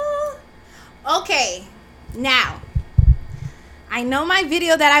Okay, now, I know my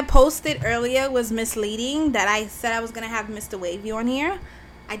video that I posted earlier was misleading, that I said I was going to have Mr. Wavy on here.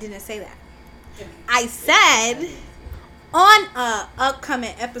 I didn't say that. I said on a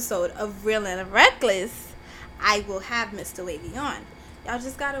upcoming episode of Real and Reckless, I will have Mr. Wavy on. Y'all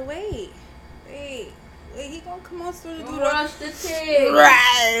just got to wait. Wait, he gonna come on soon to do rush the tape.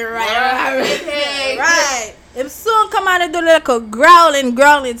 Right. If soon come out and do like a growling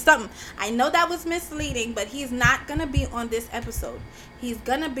something. I know that was misleading, but he's not gonna be on this episode. He's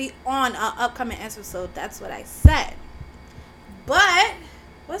gonna be on an upcoming episode. That's what I said. But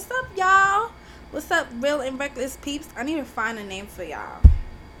what's up, y'all? What's up, Real and Reckless peeps? I need to find a name for y'all.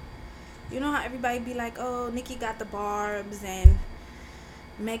 You know how everybody be like, oh, Nikki got the barbs and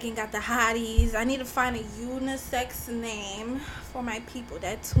Megan got the hotties. I need to find a unisex name for my people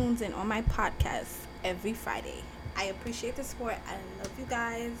that tunes in on my podcast every Friday. I appreciate the support. I love you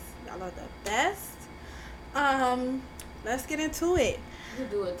guys. Y'all are the best. Let's get into it. You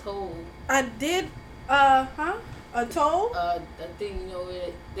do a toll. I did. A toll? The thing, you know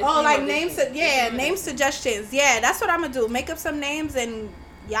it. Oh, like name suggestions. Yeah, that's what I'm gonna do. Make up some names and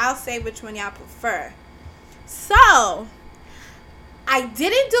y'all say which one y'all prefer. So, I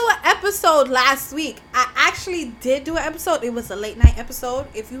didn't do an episode last week. I actually did do an episode. It was a late night episode.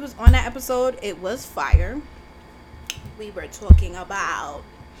 If you was on that episode, it was fire. We were talking about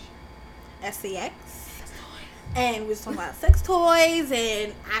SEX. And we was talking about sex toys.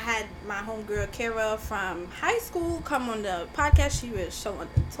 And I had my homegirl Kara from high school come on the podcast. She was showing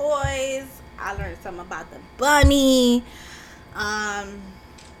the toys. I learned something about the bunny.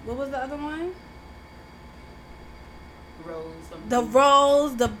 What was the other one? The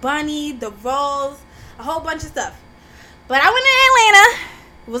rose, the bunny, the rose, a whole bunch of stuff. But I went to Atlanta.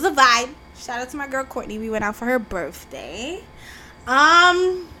 It was a vibe. Shout out to my girl Courtney. We went out for her birthday.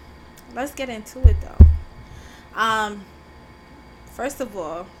 Let's get into it though. First of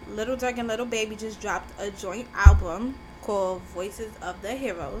all, Little Durk and Little Baby just dropped a joint album called Voices of the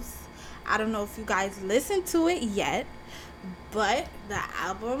Heroes. I don't know if you guys listened to it yet, but the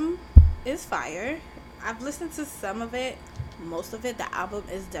album is fire. I've listened to some of it. Most of it, the album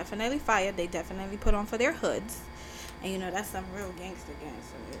is definitely fire. They definitely put on for their hoods. And, you know, that's some real gangster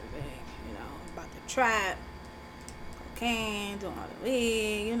music. You know, about the trap, cocaine, doing all the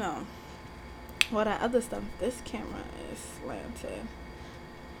weed, you know. All that other stuff. This camera is slanted.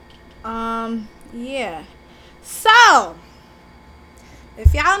 Yeah. So,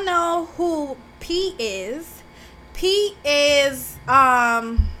 if y'all know who P is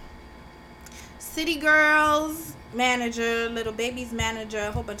City Girls manager, Little Baby's manager, a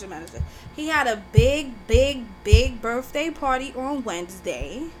whole bunch of managers. He had a big birthday party on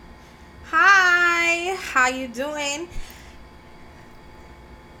Wednesday. Hi, how you doing?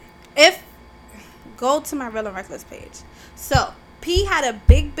 Go to my Real and Reckless page. So, P had a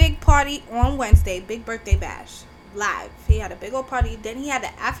big party on Wednesday, big birthday bash, live. He had a big old party. Then he had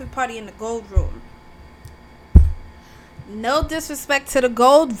an after party in the Gold Room. No disrespect to the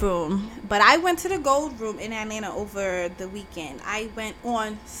Gold Room, but I went to the Gold Room in Atlanta over the weekend. I went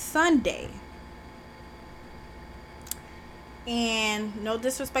on Sunday. And no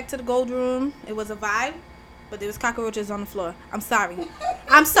disrespect to the Gold Room. It was a vibe, but there was cockroaches on the floor. I'm sorry.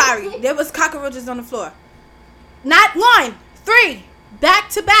 There was cockroaches on the floor. Not 1, 3, back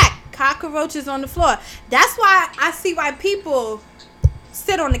to back. Cockroaches on the floor. That's why I see why people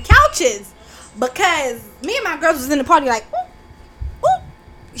sit on the couches. Because me and my girls was in the party like, ooh, ooh,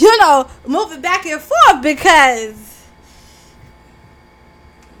 you know, moving back and forth because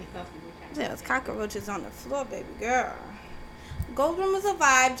there's cockroaches on the floor, baby girl. Gold Room was a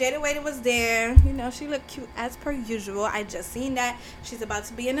vibe. Jada Waiter was there. You know, she looked cute as per usual. I just seen that. She's about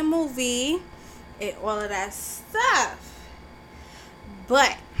to be in a movie and all of that stuff.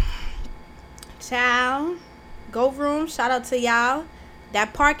 But, child, Gold Room, shout out to y'all.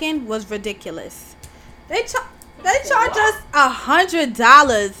 That parking was ridiculous. They charge us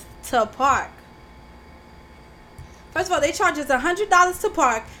 $100 to park. First of all, they charge us $100 to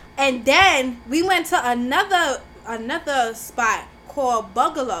park, and then we went to another spot called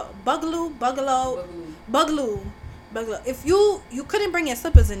Boogaloo. If you couldn't bring your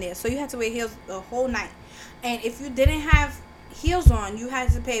slippers in there, so you had to wear heels the whole night. And if you didn't have heels on, you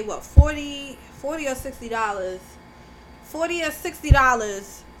had to pay what, $40 or $60. $40 or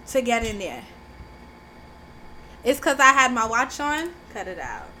 $60 to get in there. It's because I had my watch on. Cut it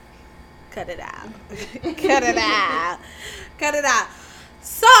out.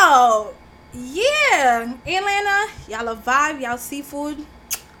 So, yeah. Atlanta, y'all a vibe. Y'all seafood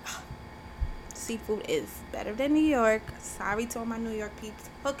seafood is better than New York. Sorry to all my New York peeps.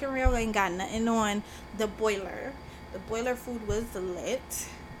 Hook and Reel ain't got nothing on the boiler. The boiler food was lit.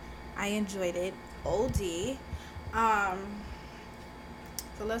 I enjoyed it. OD.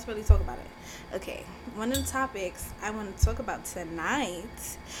 So let's really talk about it. Okay, one of the topics I want to talk about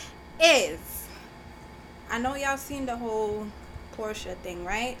tonight is, I know y'all seen the whole Portia thing,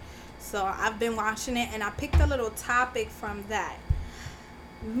 right? So I've been watching it and I picked a little topic from that.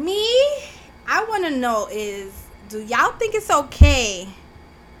 I want to know is, do y'all think it's okay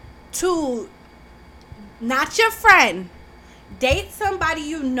to, not your friend, date somebody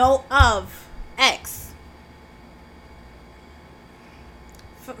you know of ex?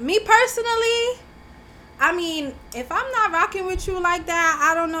 For me personally, I mean, if I'm not rocking with you like that,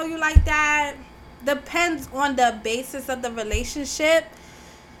 I don't know you like that, depends on the basis of the relationship.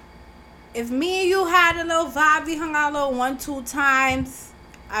 If me and you had a little vibe, we hung out a little 1-2 times,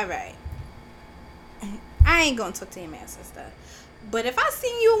 alright. I ain't gonna talk to your man, sister. But if I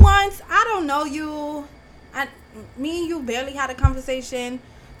seen you once, I don't know you, me and you barely had a conversation,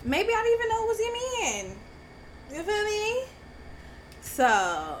 maybe I didn't even know it was your man. You feel me? So,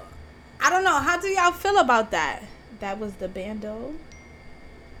 I don't know. How do y'all feel about that? That was the bando.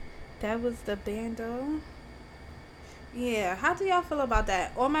 Yeah, how do y'all feel about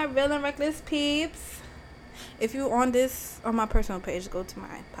that? All my real and reckless peeps, if you on my personal page, go to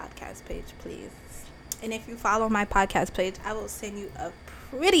my podcast page, please. And if you follow my podcast page, I will send you a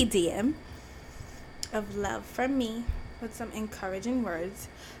pretty DM of love from me with some encouraging words.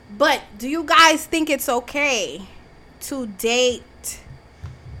 But do you guys think it's okay to date,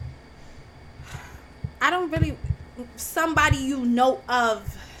 somebody you know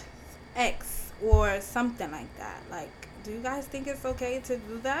of ex or something like that? Like, do you guys think it's okay to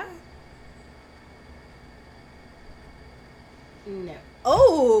do that? No.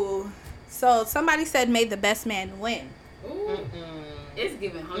 Oh, so somebody said may the best man win. Ooh. It's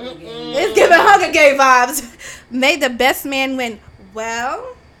giving Hunger Games. It's giving Hunger Game vibes. May the best man win.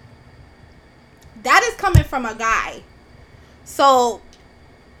 Well, that is coming from a guy. So,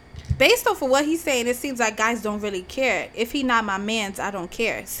 based off of what he's saying, it seems like guys don't really care. If he not my mans, I don't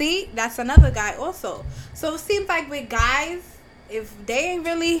care. See, that's another guy also. So, it seems like with guys, if they ain't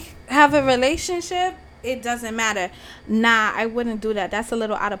really have a relationship, it doesn't matter. Nah, I wouldn't do that. That's a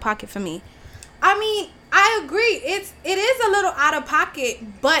little out of pocket for me. I mean, I agree. It is a little out of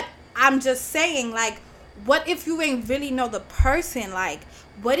pocket, but I'm just saying, like, what if you ain't really know the person? Like,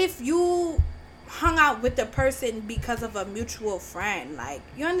 what if you hung out with the person because of a mutual friend? Like,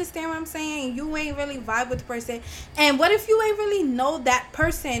 you understand what I'm saying? You ain't really vibe with the person. And what if you ain't really know that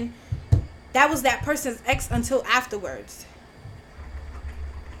person, that was that person's ex until afterwards?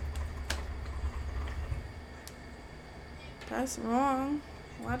 That's wrong.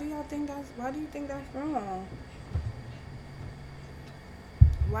 Why do you think that's wrong? Why do you think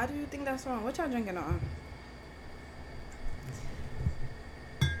that's wrong? What y'all drinking on?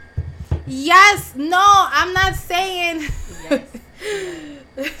 Yes, no, I'm not saying. Yes.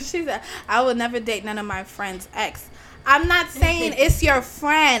 She said, I would never date none of my friends' ex. I'm not saying it's your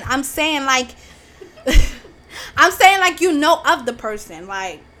friend. I'm saying like, you know of the person.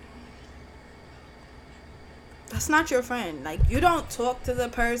 Like, that's not your friend. Like, you don't talk to the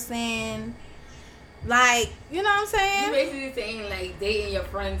person. Like, you know what I'm saying? You basically saying like dating your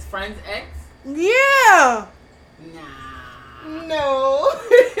friend's ex? Yeah. Nah. No.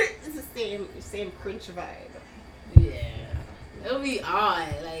 It's the same cringe vibe. Yeah. It'll be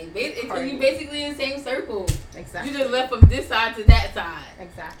odd. Like, you basically in the same circle. Exactly. You just left from this side to that side.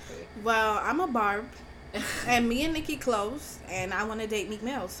 Exactly. Well, I'm a Barb, and me and Nikki close, and I want to date Meek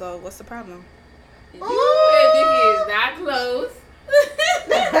Mill. So what's the problem? You and Nikki is not close.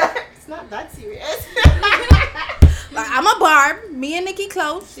 It's not that serious. Like, I'm a Barb, me and Nikki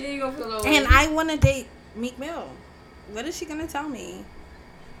close, She ain't gonna feel no and way. I want to date Meek Mill. What is she gonna tell me?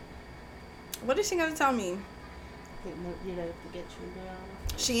 What is she gonna tell me? You know, to get you down.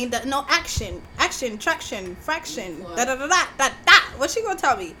 She ain't no action, traction, fraction, What? da da da da da da. What she gonna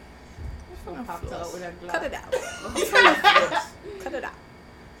tell me? From popped out with a glove. Cut it out. Cut it out.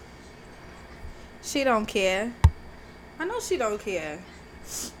 She don't care. I know she don't care.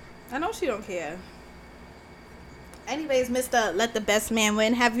 Anyways, Mr. Let the Best Man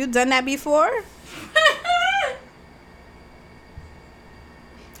Win, have you done that before?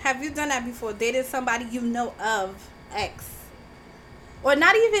 Have you done that before? Dated somebody you know of, ex? Or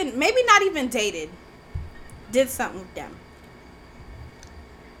maybe not even dated. Did something with them.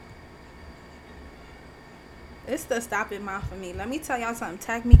 It's the stopping mouth for me. Let me tell y'all something.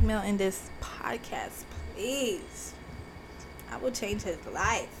 Tag Meek Mill in this podcast, please. I will change his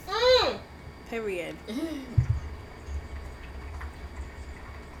life. Period.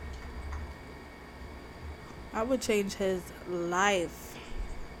 I would change his life.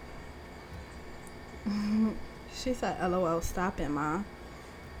 She said, "LOL, stop it, ma."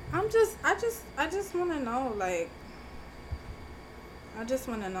 I just want to know, like, I just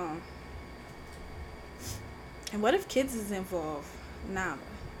want to know. And what if kids is involved? Nah.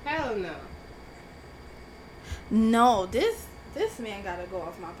 Hell no. No, this man gotta go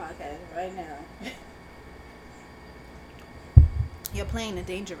off my podcast right now. You're playing a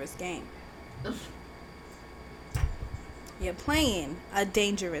dangerous game. You're playing a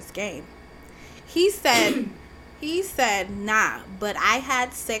dangerous game. He said, nah, but I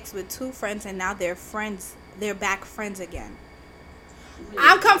had sex with 2 friends and now they're friends. They're back friends again.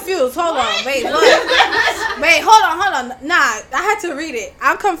 I'm confused. Hold on. Wait, look. Wait, hold on. Nah, I had to read it.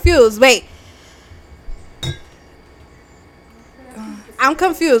 I'm confused. Wait. I'm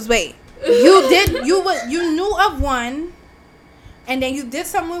confused. Wait. You knew of one, and then you did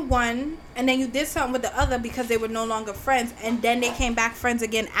something with one, and then you did something with the other because they were no longer friends, and then they came back friends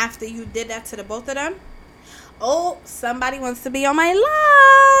again after you did that to the both of them? Oh, somebody wants to be on my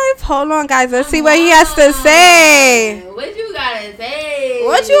live. Hold on, guys. Let's see what he has to say. What you gotta say?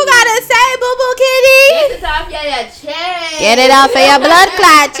 What you gotta say, Boo Boo Kitty? Get it off your chest. Get it off of your blood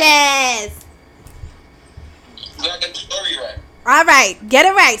clot chest. You gotta get the story right. All right. Get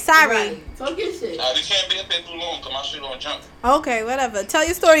it right. Sorry. Right. Talk your shit. We can't be up here too long because my shit on jump. Okay, whatever. Tell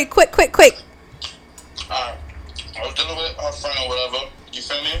your story quick. Alright. I was dealing with a friend or whatever. You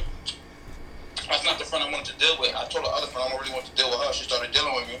feel me? That's not the friend I wanted to deal with. I told the other friend I don't really want to deal with her. She started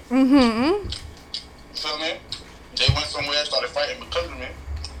dealing with me. Mm-hmm. You feel me? They went somewhere, started fighting because of me.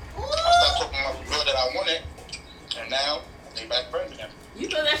 I stopped talking about the girl that I wanted, and now they back friends again. You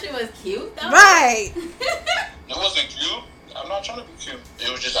thought that shit was cute, though? Right. It wasn't cute. I'm not trying to be cute.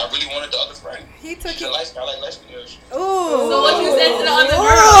 It was just I really wanted the other friend. He took She's it. a light skin. I like light skin girls. Ooh. So what you said to the other girl?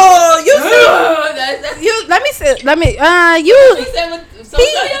 Oh, you see. That's You let me say. Let me. She You. said with, so show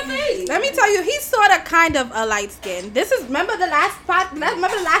your face. Let me tell you, he's sort of kind of a light skin. This is remember the last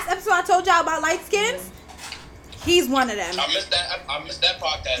episode I told y'all about light skins. He's one of them. I missed that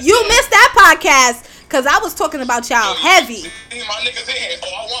podcast. You missed that podcast because I was talking about y'all heavy. See, my niggas in here. Oh,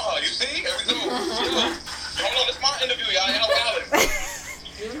 I want her. You see? Hold on, this is my interview, y'all. Y'all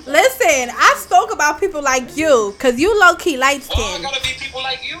Listen, I spoke about people like you because you low key light Why I skin. gotta be people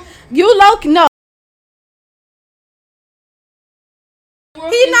like you? You low no.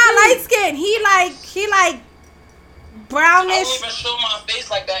 He not light skin. He like I brownish. don't even show my face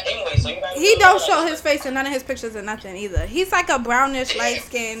like that anyway. So you gotta He don't show his face in none of his pictures or nothing either. He's like a brownish light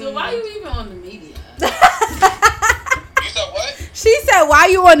skin. So why you even on the media? You said what? She said, "Why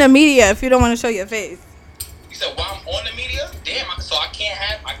you on the media if you don't want to show your face?" You said why I'm on the media? Damn, so I can't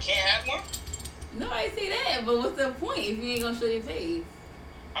have one? No, I say that, but what's the point if you ain't gonna show your face?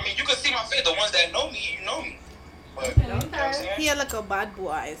 I mean, you can see my face. The ones that know me, you know me. But Okay. you know what I'm saying? He a little bad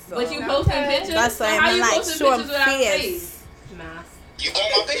boy. So. But you posting pictures? That's So why how I'm you like posting showing pictures without face. face? Nah. You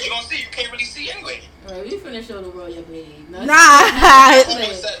on my face, you gonna see. You can't really see anyway. Right, you finna show the world your babe. No, Nah. I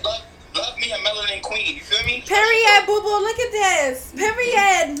said, love me a melanin queen. You feel me? Period, boo boo. Look at this.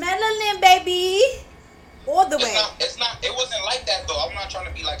 Period. Melanin, baby. All the way. It wasn't like that though. I'm not trying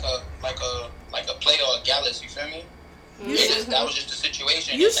to be like a player or a gallus. You feel me? That was just the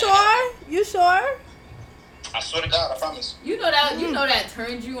situation. You sure? You sure? I swear to God, I promise. You know that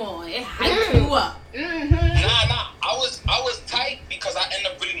turned you on. It hyped you up. Nah. I was tight because I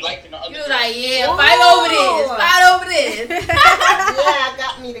ended up really liking the other You girl. was like, yeah, Ooh. fight over this. Yeah,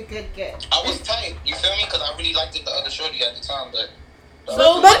 got me the good. I was tight. You feel me? Because I really liked the other shorty at the time, but. But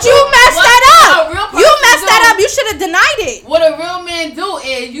you messed that up. You messed that up. You should have denied it. What a real man do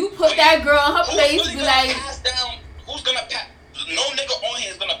is you put that girl in her place, Who's be gonna like, pass down? Who's gonna pass? No nigga on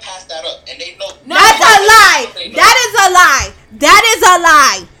here is gonna pass that up, and they know. That's a lie. That is a lie. That is a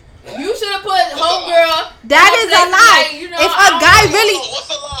lie. you should have put homegirl. That is a lie. Like, you know, If a guy really, What's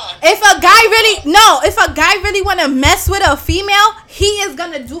a lie? if a guy really want to mess with a female, he is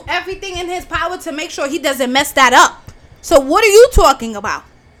gonna do everything in his power to make sure he doesn't mess that up. So what are you talking about?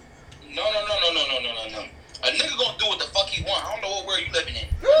 No. A nigga gonna do what the fuck he want. I don't know what world you living in. A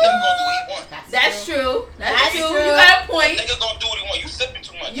nigga gonna do what he want. That's true. That's true. true. You got a A point. nigga gonna do what he want. You sipping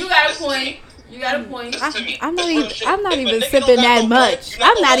too much. You got a Listen to point. me. You got a point. Listen to me. I'm not This even. real shit. I'm not If a even nigga sipping don't got that no much. bread, I'm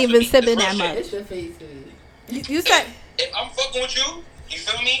you're gonna not listen even to me. sipping This that real much. It's your face. You said. If I'm fucking with you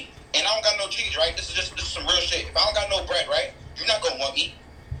feel me? And I don't got no cheese, right? This is some real shit. If I don't got no bread, right? You're not gonna want me.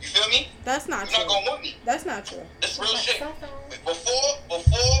 You feel me? That's not You're not true. gonna want me. That's not true. This real shit.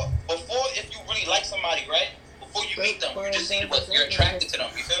 Before, if you really like somebody, right? Before you meet them, you just see what you're attracted to them.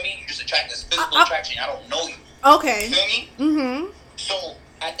 You feel me? You just attraction. It's physical attraction. I don't know you. Okay. You feel me? Mm-hmm. So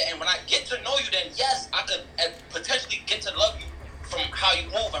at the end, when I get to know you, then yes, I could potentially get to love you from how you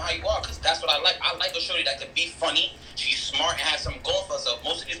move and how you are, because that's what I like. I like a shorty that could be funny, she's smart, and has some going for herself.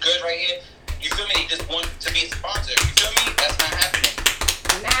 Most of these girls right here, you feel me? They just want to be a sponsor. You feel me? That's not happening.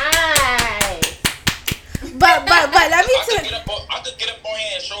 Nice. But let me I could get up on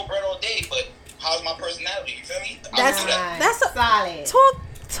here and show bread all day, but how's my personality? You feel me? That's that. that's a, solid.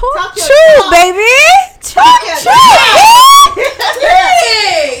 Talk your true, talk. baby. Talk your true. I'm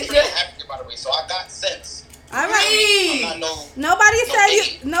really happy, by the way, so I got sense. All right. I'm not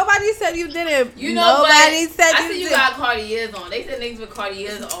Nobody said you didn't. You know, nobody but said I you see you didn't. got Cartiers on. They said niggas with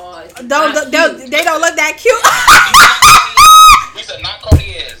Cartiers are They don't look that cute. We said not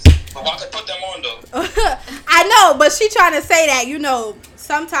Cartiers, but I could put them on though. I know, but she trying to say that, you know,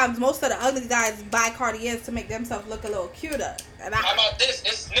 sometimes most of the ugly guys buy Cartiers to make themselves look a little cuter. And How about this?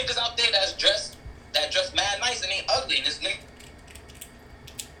 It's niggas out there that dress mad nice and ain't ugly. And this nigga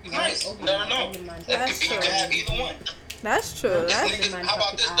nice. Never know. That's You true. can have either one. That's true. This That's niggas, how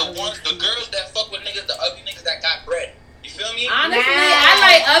about this? The girls that fuck with niggas, the ugly niggas that got bread. You feel me? Honestly, I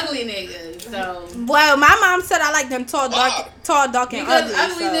like ugly niggas. So well, my mom said I like them tall, dark, and because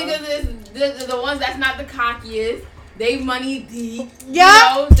ugly. niggas is the ones that's not the cockiest. They money deep.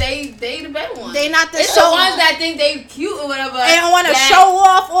 Yeah. You know, they the better ones. They not the It's show. the ones that think they cute or whatever. They don't want to that, show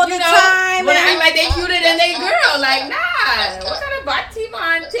off all the you know, time. Wanna and- act like they cuter than they girl. Like, nah. What kind of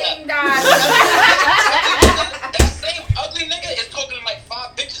Batimon ting dog? That same ugly nigga is talking to like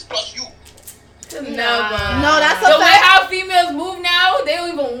 5 bitches plus you. No, that's a The way fact. how females move now, they don't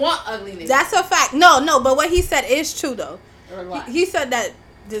even want ugly niggas. That's a fact. No, but what he said is true though. Or what? He said that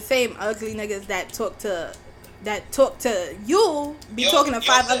the same ugly niggas that talk to you be talking to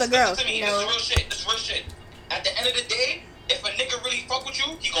 5 other girls. Listen to me. This is real shit. At the end of the day, if a nigga really fuck with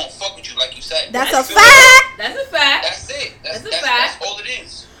you, he gonna fuck with you, like you said. That's You a feel me? fact. That's a fact. That's it. That's a That's fact. all it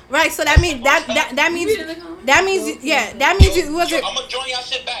is. Right. So that means that means you wasn't. I'm gonna join y'all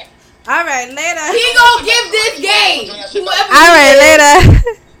shit back. All right, later. He gonna give this game. Whoever All right, later.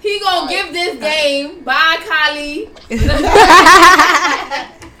 He gonna give this game. Bye, Kylie.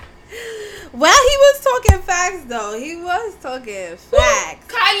 Well, he was talking facts though. He was talking facts.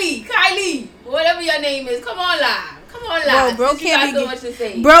 Kylie, whatever your name is, come on live. Bro Since you got can't so be much to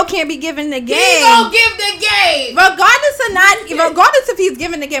say. bro can't be giving the game. He gonna give the game. Regardless if he's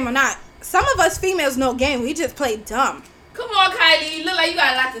giving the game or not. Some of us females know game. We just play dumb. Come on, Kylie. You look like you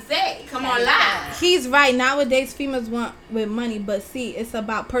got a lot to say. Come on live. He's right. Nowadays, females want with money, but see, it's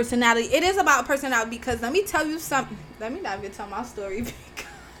about personality. It is about personality because let me tell you something. Let me not even tell my story.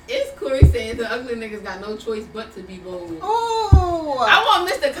 It's Corey saying the ugly niggas got no choice but to be bold. Oh. I want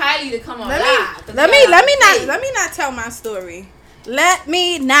Mr. Kylie to come on live. Let me not tell my story. Let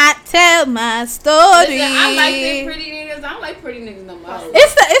me not tell my story. Listen, I like them pretty niggas. I don't like pretty niggas no more.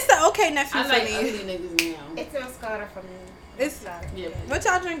 It's the okay nephew I for like me. ugly niggas now. It's a Moscato for me. It's Yeah. what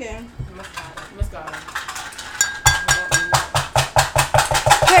y'all drinking? Moscato.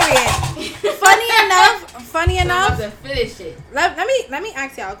 Period. Funny I'm enough. about to finish it. Let me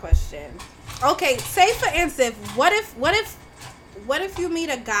ask y'all a question. Okay, say for instance, what if you meet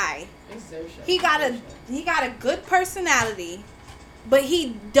a guy? He got a good personality, but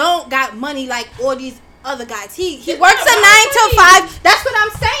he don't got money like all these other guys. He works a 9 to 5. That's what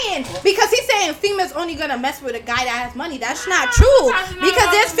I'm saying. Because he's saying females only gonna mess with a guy that has money. That's not true.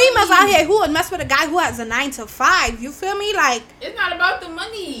 Because there's females out here who would mess with a guy who has a 9 to 5. You feel me? Like It's not about the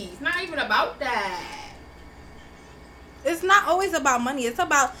money. It's not even about that. it's not always about money. It's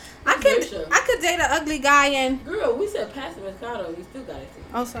about I It's could Risha. I could date an ugly guy and Girl, we said pass the Moscato. You still got it.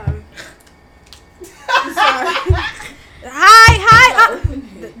 oh sorry. I'm sorry. Hi.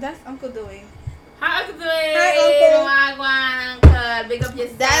 That's Uncle Dewey. Hi, Uncle. Hi, Uncle. Big up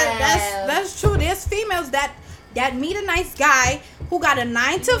yourself. That's true. There's females that meet a nice guy who got a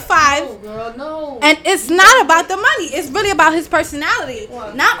 9 to 5. No, girl, no. And it's not about the money. It's really about his personality.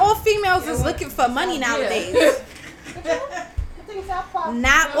 Not all females is looking for money nowadays.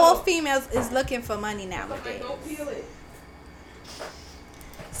 Not all females is looking for money nowadays.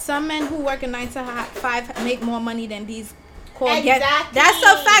 Some men who work a 9 to 5 make more money than these Exactly. That's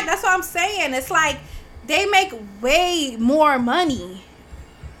a fact. That's what I'm saying. It's like they make way more money.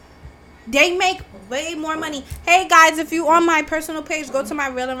 They make way more money. Hey guys, if you on my personal page, go to my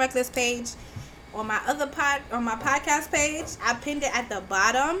Real and Reckless page. On my other on my podcast page, I pinned it at the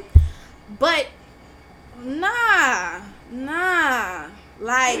bottom. But nah.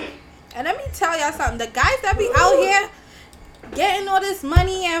 Like, and let me tell y'all something. The guys that be out here getting all this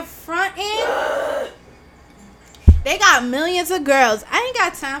money and fronting, They got millions of girls. I ain't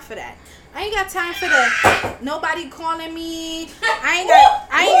got time for that. I ain't got time for the nobody calling me. I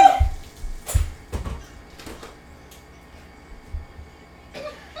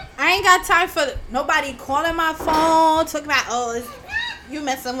ain't got time for nobody calling my phone, talking about, oh, you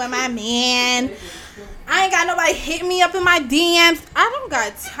messing with my man. I ain't got nobody hitting me up in my DMs. I don't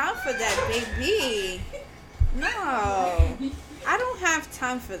got time for that, baby. No. I don't have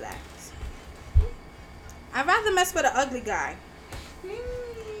time for that. I'd rather mess with an ugly guy.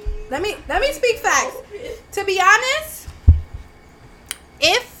 Let me speak facts. To be honest,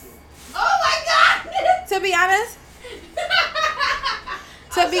 Oh my God! to be honest,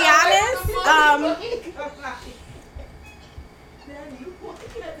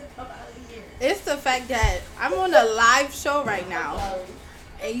 it's the fact that I'm on a live show right now,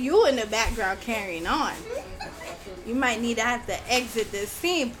 and you in the background carrying on. You might need to have to exit the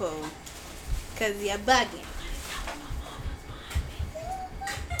scene pool, cause you're bugging.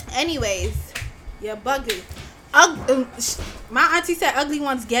 Anyways, you're bugging. My auntie said ugly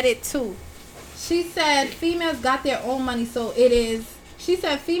ones get it too. She said females got their own money, so it is. She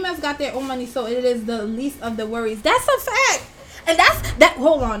said females got their own money, so it is the least of the worries. That's a fact. And that's that.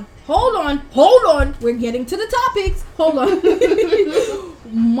 Hold on. We're getting to the topics. Hold on.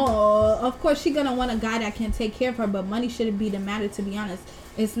 Of course, she gonna want a guy that can take care of her, but money shouldn't be the matter. To be honest,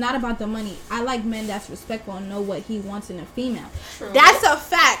 it's not about the money. I like men that's respectful and know what he wants in a female. True. That's a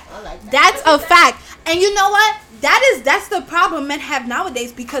fact. I like that. That's a fact. And you know what? That's the problem men have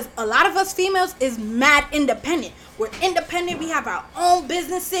nowadays, because a lot of us females is mad independent. We're independent. We have our own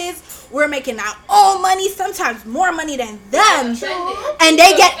businesses. We're making our own money, sometimes more money than them. And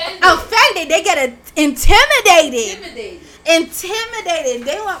they get offended. They get intimidated.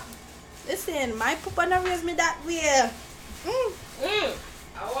 They want, listen, my pupa no raise me that way.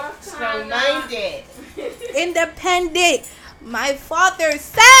 Strong-minded. Independent. My father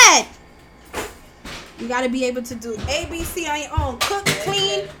said you gotta be able to do ABC on your own. Cook,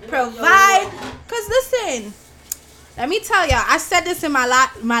 clean, provide. Cause listen, let me tell y'all, I said this in my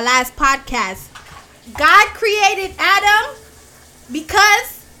last podcast. God created Adam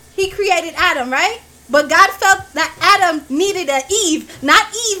because he created Adam, right? But God felt that Adam needed an Eve, not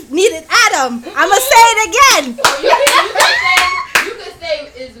Eve needed Adam. I'ma say it again. You could say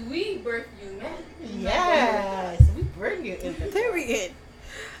is we birth you, man. Yes, we bring you in. Period.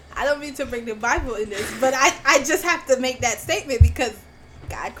 I don't mean to bring the Bible in this, but I just have to make that statement because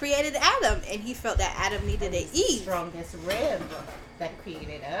God created Adam, and he felt that Adam needed an Eve. Strongest rib that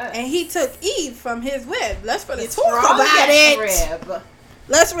created us. And he took Eve from his rib. Let's really talk about it. Rib.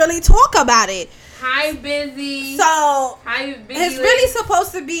 Let's really talk about it. Hi, busy. So, hi, busy. It's really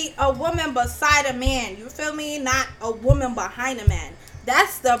supposed to be a woman beside a man. You feel me? Not a woman behind a man.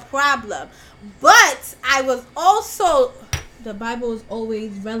 That's the problem. But I was also, the Bible is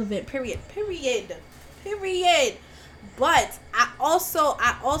always relevant. Period. But I also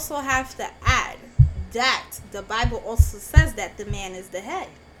have to add that the Bible also says that the man is the head.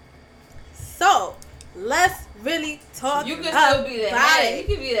 So let's really talk. You can still be the head. You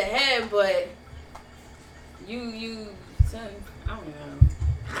can be the head, but you son, I don't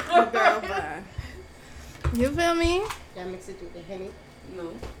know. You feel me? That makes it do the henny.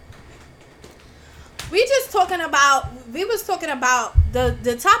 No. We was talking about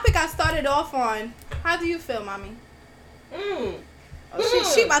the topic I started off on. How do you feel, mommy? Oh,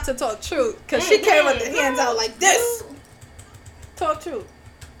 she about to talk truth because she came with the hands out like this. Talk truth.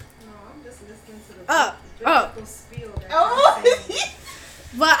 No, I'm just listening to the biblical spiel.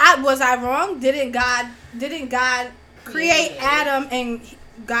 But was I wrong? Didn't God create Adam and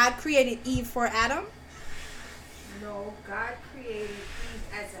God created Eve for Adam? No, God created Eve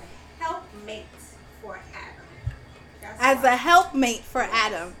as a helpmate for Adam. As a helpmate for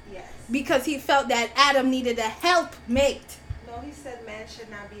Adam. Yes. Because he felt that Adam needed a helpmate. No, he said man should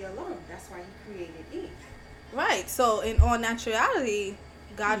not be alone. That's why he created Eve. Right. So in all naturality,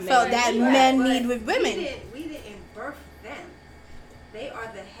 God felt that men need with women. We didn't birth them. They are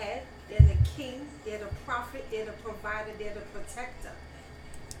the head. They're the king. They're the prophet. They're the provider. They're the protector.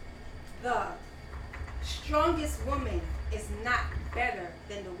 The strongest woman is not better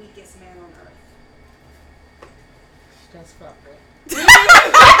than the weakest man on earth. That's proper. She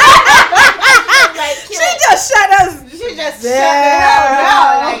just shut us. She just shut the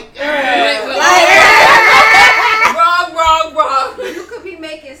hell down. Wrong. You could be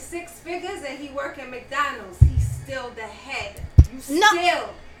making 6 figures and he work at McDonald's. He's still the head. You still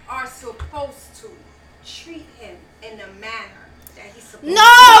are supposed to treat him in the manner that he's supposed to.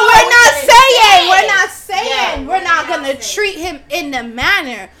 No, we're not saying. We're not going to treat him in the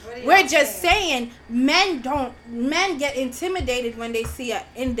manner. We're just saying men get intimidated when they see an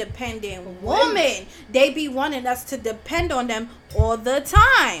independent woman. They be wanting us to depend on them all the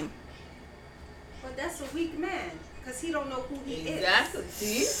time. But that's a weak man. Because he don't know who he is. Exactly.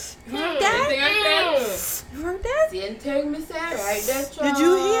 See? You heard that? You heard that? Right, that's Did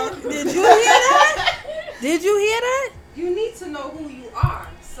you hear that? Did you hear that? You need to know who you are.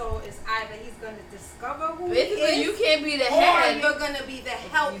 So it's either he's going to discover who he Basically, is. you can't be the or head. you're going to be the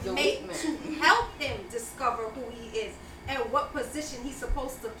helpmate weak to help him discover who he is and what position he's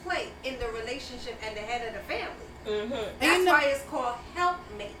supposed to play in the relationship and the head of the family. Mm-hmm. That's why it's called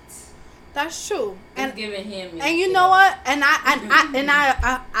helpmate. That's true. And giving him. And you know what? And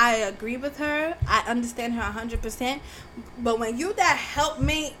I agree with her. I understand her 100%. But when you that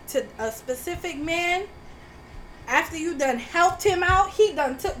helpmate to a specific man, after you done helped him out, he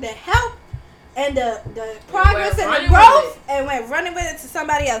done took the help and the progress and the growth and went running with it to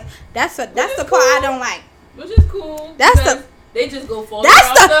somebody else. That's the part I don't like. Which is cool. They just go fall off the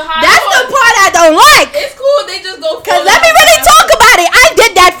high That's the part I don't like. It's cool. They just go fall. Because let me really talk about it. I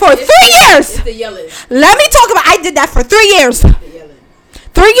did that for 3 years. It's the yelling. Let me talk about I did that for 3 years. The yelling.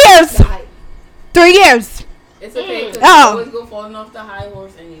 3 years. 3 years. It's okay. Because you always go falling off the high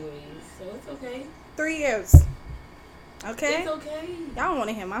horse anyways. So it's okay. 3 years. Okay? It's okay. Y'all want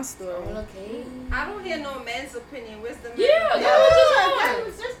to hear my story. Okay. I don't hear no man's opinion. Where's the man? Yeah, that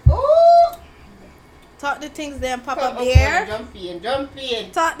was just ooh. Talk the things then, Papa Bear. Jump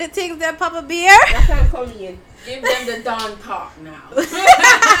in. Talk the things then, Papa Bear. That's how I'm coming in. Give them the Don talk now.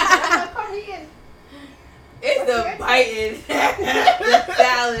 Coming in. It's the biting. The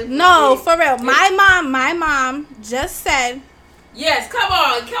salad. No, for real. My mom just said. Yes, come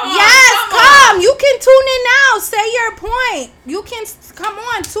on. Yes, come. You can tune in now. Say your point. You can come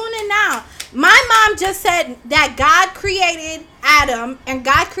on, tune in now. My mom just said that God created Adam and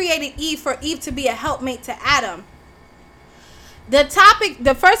God created Eve for Eve to be a helpmate to Adam.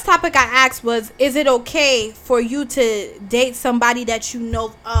 The first topic I asked was, is it okay for you to date somebody that you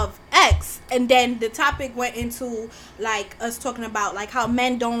know of X? And then the topic went into like us talking about like how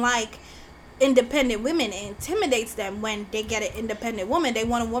men don't like independent women. It intimidates them when they get an independent woman. They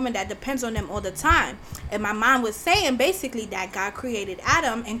want a woman that depends on them all the time. And my mom was saying basically that God created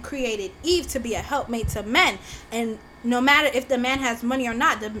Adam and created Eve to be a helpmate to men. And no matter if the man has money or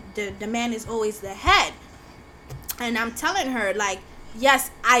not, the man is always the head. And I'm telling her, like,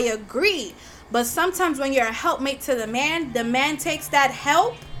 yes, I agree. But sometimes when you're a helpmate to the man takes that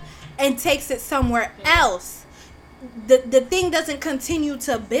help and takes it somewhere else. The thing doesn't continue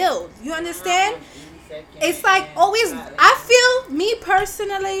to build. You understand? It's like always, I feel, me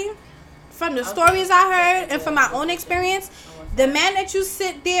personally, from the stories I heard and from my own experience, the man that you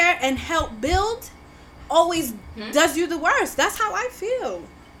sit there and help build always does you the worst. That's how I feel.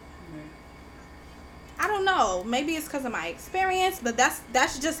 I don't know. Maybe it's because of my experience, but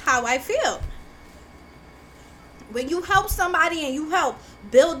that's just how I feel. When you help somebody and you help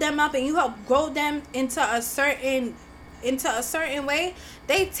build them up and you help grow them into a certain way,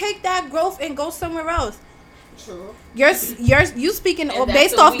 they take that growth and go somewhere else. True. You speaking And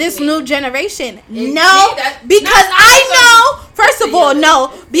based that's a off this weak new man. generation. See, No, because I know, first of all, Yeah.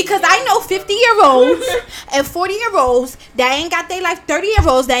 no, because I know 50-year-olds and 40-year-olds that ain't got their life,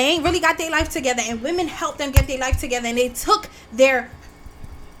 30-year-olds that ain't really got their life together, and women helped them get their life together, and they took their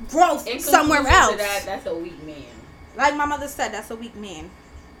growth In somewhere conclusion to else. that's a weak man. Like my mother said, that's a weak man.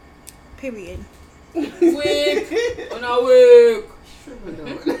 Period. Weak. On a weak.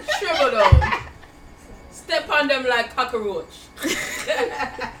 Shrivel down. Step on them like cockroach.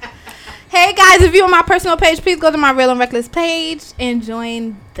 Hey guys, if you're on my personal page, please go to my Real and Reckless page and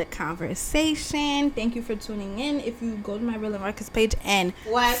join the conversation. Thank you for tuning in. If you go to my Real and Reckless page and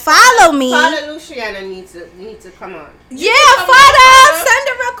follow me. Father Luciana needs to come on. Yeah, Father, send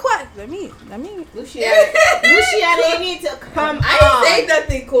a request. Let me. Luciana, you need to come on. I ain't say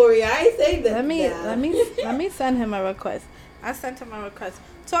nothing, Corey. I ain't say that. Let me send him a request. I sent him a request.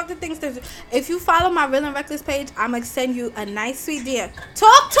 Talk the things that if you follow my Real and Reckless page, I'm gonna send you a nice sweet DM.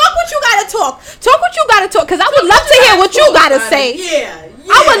 Talk what you gotta talk. Talk what you gotta talk, cause I would love to hear what you gotta say. Yeah.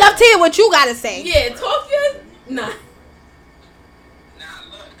 I would love to hear what you gotta say. Yeah, talk your nah. Nah,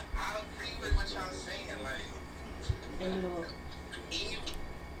 look, I agree with what y'all saying. Like, Eve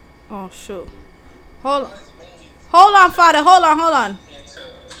Oh shoot. Hold on, Father. Hold on. into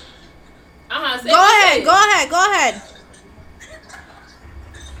Go ahead.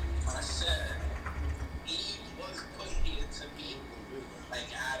 I said Eve was put here to be like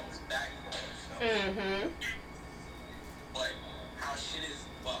Adam's backbone. Mm-hmm. But how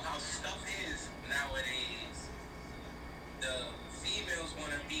stuff is nowadays, the females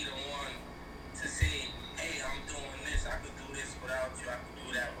want to be the one to say, hey, I'm doing this. I could do this without you. I could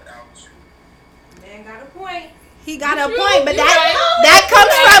do that without you. Man got a point. He got a point, but that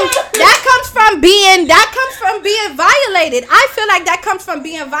comes from being violated. I feel like that comes from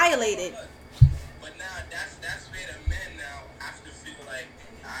being violated. But now that's where the men now have to feel like,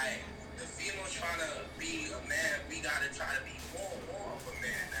 the females trying to be a man, we gotta try to be more of a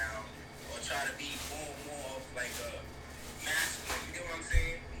man now, or try to be more of like a masculine. You get what I'm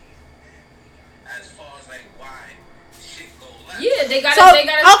saying? As far as like why shit go left. Yeah, they gotta. So They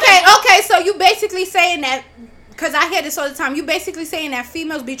gotta okay. So you basically saying that, because I hear this all the time. You basically saying that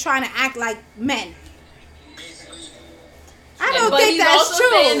females be trying to act like men. I don't think he's that's also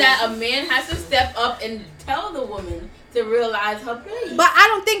true. saying that a man has to step up and tell the woman to realize her place. But I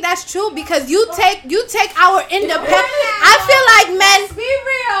don't think that's true, because you take our independent. I feel like men. Let's be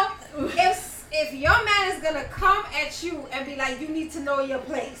real. If your man is gonna come at you and be like, you need to know your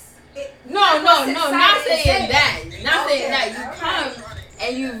place. No, not saying that. Not saying Okay. that. You come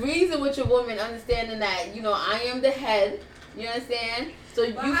and you reason with your woman, understanding that, you know, I am the head. You understand?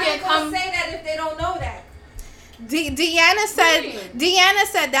 So But you how can't you gonna come. say that if they don't know that? Deanna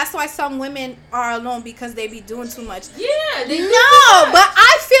said that's why some women are alone, because they be doing too much. Yeah, they do No, too but much.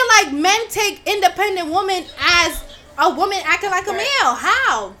 I feel like men take independent women as a woman acting like a male.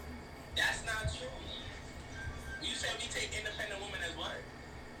 How? That's not true. You said we take independent women as what?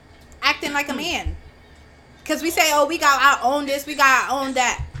 Acting like a man. Because we say, oh, we got our own this, we got our own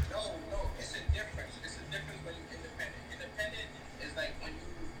that. No, it's a difference. It's a difference when you're independent. Independent is like when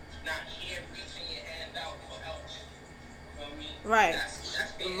you're not here reaching your hand out for help. You know what I mean? Right.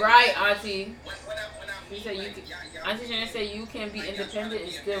 That's being Right, independent. Auntie. When I You mean, said you like, can, y'all Auntie Shannon said you can be like, y'all trying to independent and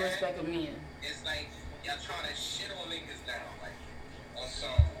be a still man. respect a man. It's like y'all trying to shit on niggas now, like on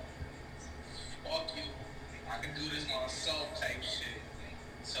some fuck you, I can do this myself type shit.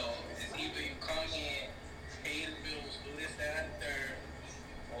 So it's either you come in, pay the bills, do this, that, and the third,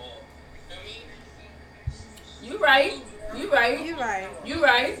 or you feel me? You right. You right. You're right. You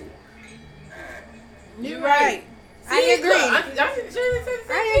right. You're right. I See, agree. look, Auntie Shannon said the same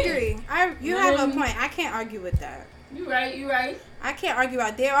I thing. agree. You have a point. I can't argue with that. You right. You right. I can't argue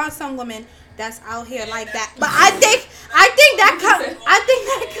out. There are some women that's out here like that, but I think that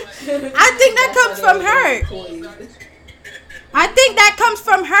comes from hurt. I think that comes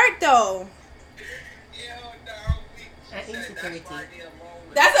from hurt, though. And insecurity.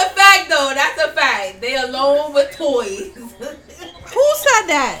 That's a fact, though. That's a fact. They alone with toys. Who said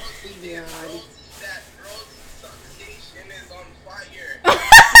that? Yeah. That rose station is on fire.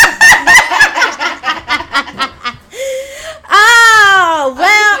 Oh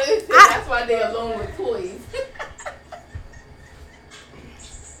well. That's why they alone with toys.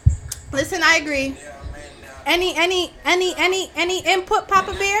 Listen, I agree. Yeah, man, Any input,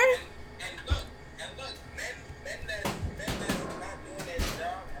 Papa Bear? And look, men that's not doing their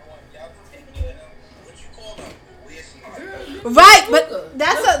job, I want y'all to take care of them. What you call them? We're smart. Right, but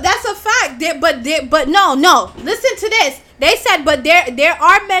that's a fact. But no. Listen to this. They said, but there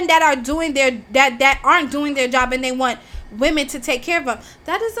are men that are doing that aren't doing their job, and they want women to take care of them.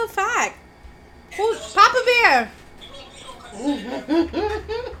 That is a fact. Who's Papa Bear?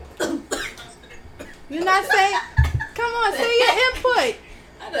 You're not saying. Come on, say your input.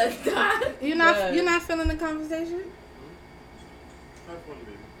 I done died. You're not feeling the conversation. Have fun,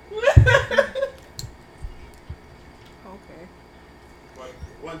 baby. Okay. But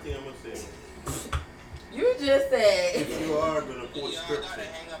one thing I'm gonna say, You just said. if you are gonna quote Yeah, I scripture, gotta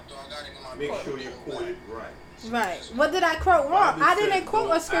hang up though. I gotta get my make sure you quote it right. Right. What did I quote wrong? Bible I says didn't quote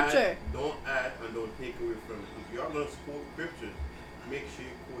don't a scripture. Don't add and don't take away from it. If you are gonna quote scriptures, make sure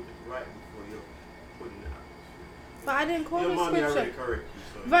you quote it right before you put it out. But I didn't quote Your a mommy already scripture. correct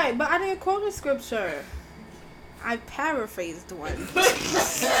you, so Right, but I didn't quote a scripture. I paraphrased one.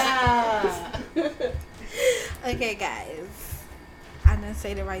 Okay, guys. I didn't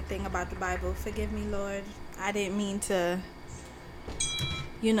say the right thing about the Bible. Forgive me, Lord. I didn't mean to,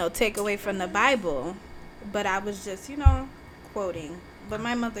 take away from the Bible. But I was just, quoting. But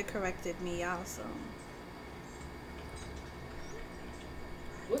my mother corrected me also.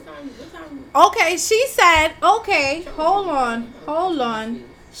 What time? Okay, she said, okay, hold on.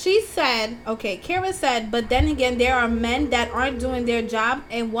 She said, okay, Kara said, but then again, there are men that aren't doing their job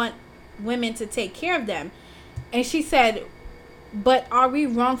and want women to take care of them. And she said, but are we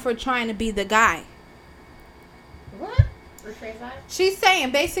wrong for trying to be the guy? What? Rephrase that? She's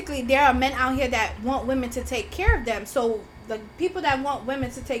saying basically there are men out here that want women to take care of them. So the people that want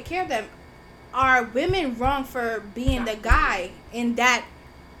women to take care of them, are women wrong for being the guy in that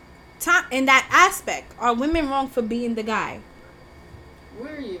in that aspect, are women wrong for being the guy?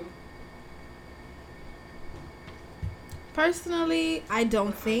 Where are you? Personally, I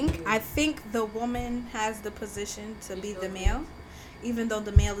don't think. I think the woman has the position to be the male, even though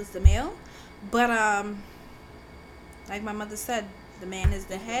the male is the male. But like my mother said, the man is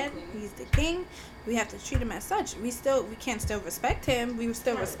the head. He's the king. We have to treat him as such. We can't still respect him. We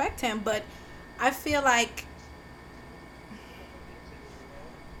still respect him, but I feel like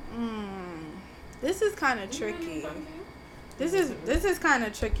this is kind of tricky. This is kind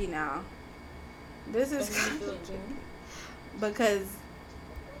of tricky now. This is because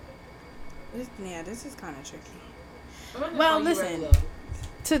this is kind of tricky. Well, listen.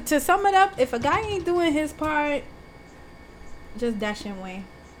 To sum it up, if a guy ain't doing his part, just dash him away.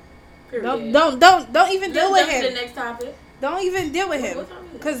 Don't even deal with him. The next topic. Don't even deal with him,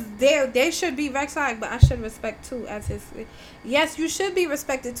 because they should be red flag, but I should respect too as his. Yes, you should be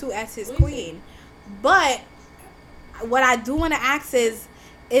respected too as his queen. But what I do want to ask is,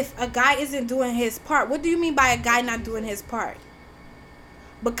 if a guy isn't doing his part, what do you mean by a guy not doing his part?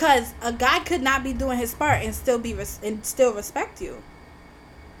 Because a guy could not be doing his part and still still respect you.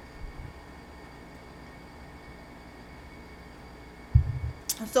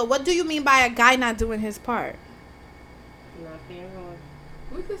 So what do you mean by a guy not doing his part? Not being wrong.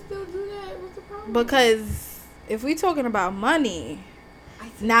 We could still do that. What's the problem? Because if we talking about money,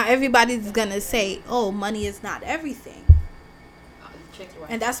 now everybody's gonna say, "Oh, money is not everything,"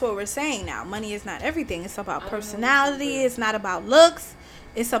 and that's what we're saying now. Money is not everything. It's about personality. It's not about looks.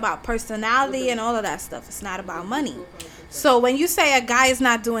 It's about personality and all of that stuff. It's not about money. So when you say a guy is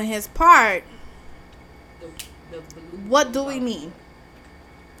not doing his part, what do we mean?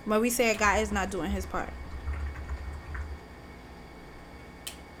 When we say a guy is not doing his part.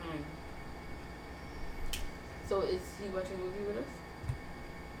 So is he watching a movie with us?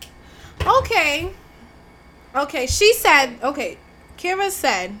 Okay, she said, Kira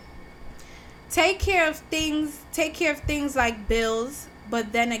said, take care of things like bills,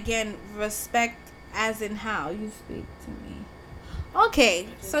 but then again, respect as in how you speak to me. Okay,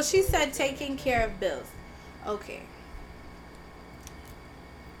 so she said taking care of bills. Okay.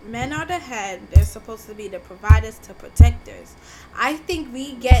 Men are the head. They're supposed to be the providers to protectors. I think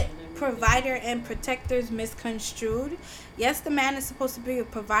we get provider and protectors misconstrued. Yes, the man is supposed to be a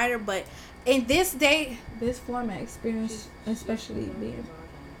provider, but in this format experience, especially being.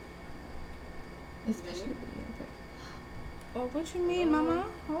 Oh, what you mean, Mama?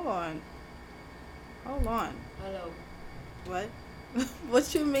 Hold on. Hello. What?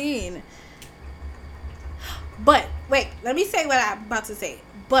 What you mean? But wait, let me say what I'm about to say.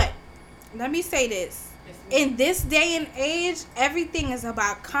 But let me say this. In this day and age, everything is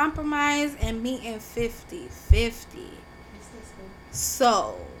about compromise and meeting 50-50.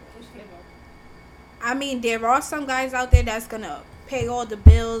 So, I mean, there are some guys out there that's going to pay all the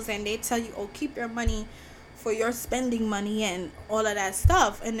bills and they tell you, oh, keep your money for your spending money and all of that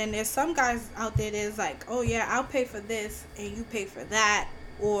stuff. And then there's some guys out there that's like, oh, yeah, I'll pay for this and you pay for that.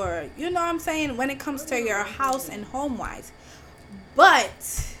 Or, you know what I'm saying, when it comes to your house and home-wise.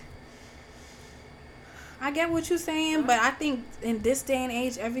 But I get what you're saying, but I think in this day and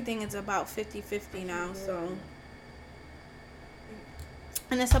age, everything is about 50-50 now. So,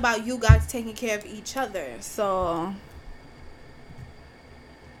 and it's about you guys taking care of each other. So, all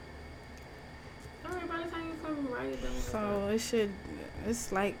right, by the time you come, write it down. so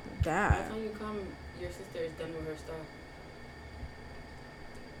it's like By that. the time you come, your sister is done with her stuff.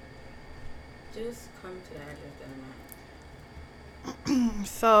 Just come to the address that I'm at.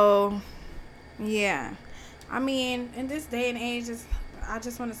 So, yeah. I mean, in this day and age, I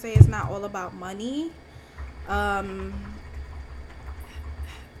just want to say it's not all about money.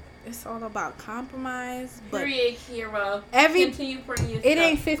 It's all about compromise. But Period, Kira. Continue praying your it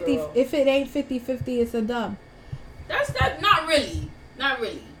ain't stuff, 50. girl. If it ain't 50-50, it's a dub. That's not really.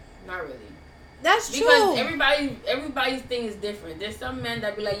 That's true. Because everybody's thing is different. There's some men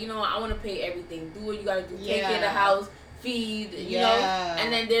that be like, you know what, I want to pay everything. Do what you gotta do. Take care of the house, feed, you know.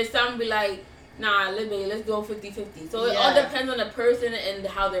 And then there's some be like, nah, let's go 50-50. So it all depends on the person and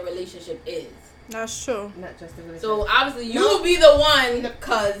how their relationship is. That's true. Not just the relationship. So obviously you'll be the one,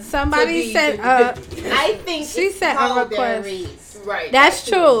 cause Somebody said, 50-50. I think she it's sent how a request. they're raised. Right. That's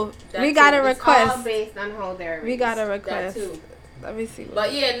true. We got a It's request. all based on how they're raised. We got a That request. too. Let me see.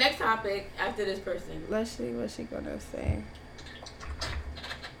 But yeah, next topic after this person. Let's see what she gonna say.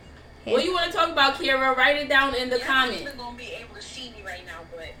 What you want to talk about, Kira? Write it down in the comments. You're gonna be able to see me right now,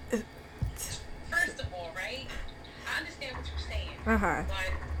 but first of all, right? I understand what you're saying, but I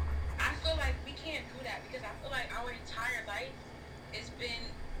feel like we can't do that because I feel like our entire life has been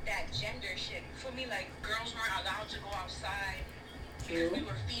that that gender shit. For me, like girls weren't allowed to go outside True. because we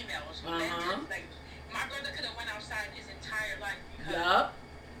were females. Like my brother could have went outside his entire life. Yup.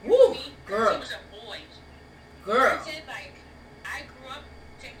 You Woo, feel me? 'Cause girl. he was a boy. Girl. Granted, like I grew up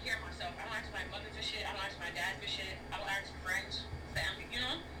taking care of myself. I don't ask my mother for shit. I don't ask my dad for shit. I don't ask friends, family, you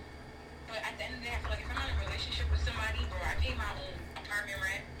know. But at the end of the day, I feel like if I'm in a relationship with somebody, bro, I pay my own apartment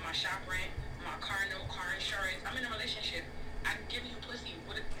rent, my shop rent, my car note, car insurance. I'm in a relationship. I'm giving you pussy.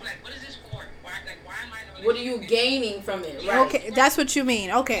 What is this for? Why am I in a relationship? What are you gaining from it? Right. Okay, that's what you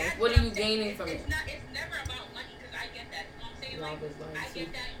mean. Okay. That's What are you I'm saying. gaining from it? It's never about money because I get that. You know what I'm saying? Love is Like, blind I too.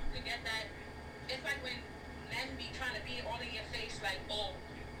 get that. You can get that. It's like when men be trying to be all in your face, like, oh,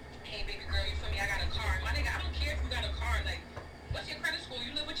 hey, baby girl, you feel me? I got a car. My nigga, I don't care if you got a car. Like, what's your credit score?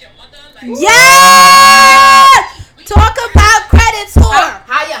 You live with your mother? Like, Yeah! Talk about credit score.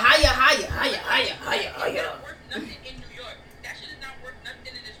 Higher. It's not worth nothing in New York. That shit is not worth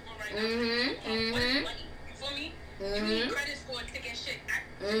nothing in this world right now. What is money? You feel me? You need credit score to get shit.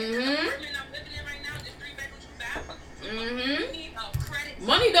 The apartment I'm living in right now is 3 bedrooms, 2 bathrooms. You need a credit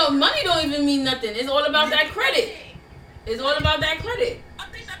score. Money don't even mean nothing. It's all about that credit. It's all about that credit. A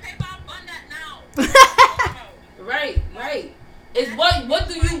bitch, I pay by bun that now. Right. It's what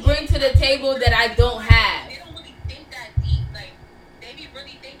do you bring to the table that I don't have? They don't really think that deep. Like, they be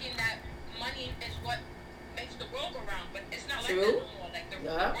really thinking that money is what makes the world go round. But it's not like that True. no more. Like, the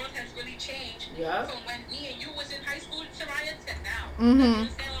world has really changed from when me and you was in high school, Soraya, to now. Mhm. You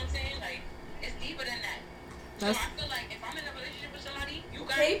understand what I'm saying? Like, it's deeper than that. So I feel like if I'm in a relationship with somebody, you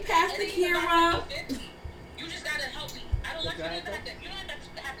got Hey, Pastor it ain't even Kira. about 50. You just gotta help me. I don't want you to have to. You don't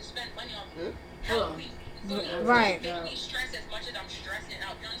have to spend money on me. Help me. So you Right. make me stress as much as I'm stressing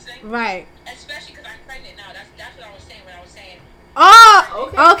out. You know what I'm saying? Right. Especially because I'm pregnant now. That's what I was saying when I was saying. Oh,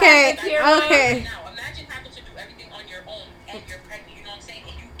 okay. Right now, imagine having to do everything on your own and you're pregnant. You know what I'm saying?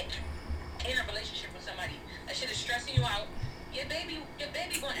 And you in a relationship with somebody. That shit is stressing you out. Your baby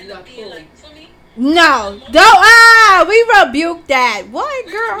gonna end up being like, for me. No. We rebuke that. What,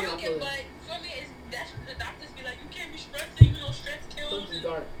 girl? But for me, that's the doctors be like, you can't be stressing. You know, stress kills.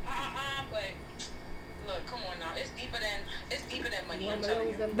 But look, come on now. It's deeper than money. I'm telling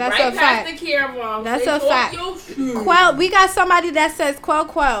you. That's a fact. That's a fact. Quell, we got somebody that says, Quell.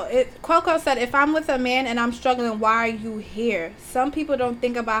 Quell said, if I'm with a man and I'm struggling, why are you here? Some people don't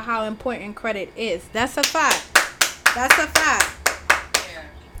think about how important credit is. That's a fact. Yeah.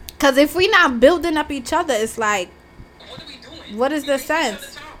 Because if we not building up each other, it's like, What are we doing? what is We the waste each other's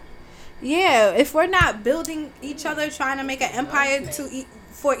sense? time. Yeah, if we're not building each other, trying to make an empire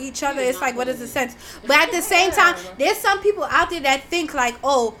for each other, it's like, what is the sense? But at the same time, there's some people out there that think like,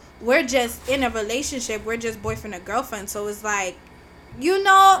 oh, we're just in a relationship, we're just boyfriend and girlfriend. So it's like, you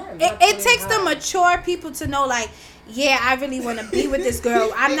know, it takes the mature people to know, like, yeah, I really want to be with this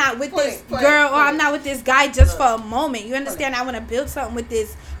girl. I'm not with this girl, or I'm not with this guy just for a moment. You understand? I want to build something with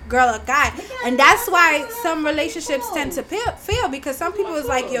this girl or guy. And that's why some relationships tend to fail, because some people is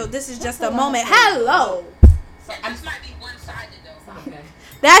like, yo, this is just a moment. Hello. This might be one-sided though.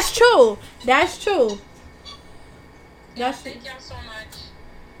 That's true. Thank y'all so much.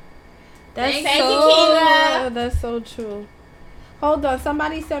 That's so true. Hold on,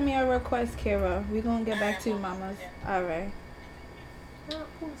 somebody sent me a request, Kira. We're gonna get back to you, mamas. All right.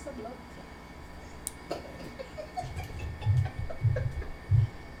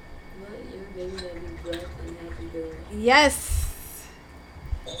 Yes.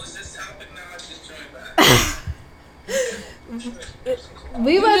 What was this topic now? I just joined back.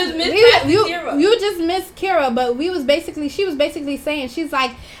 You just missed Kira, but she was basically saying, she's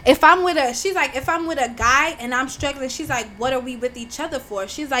like, if I'm with a guy and I'm struggling, she's like, what are we with each other for?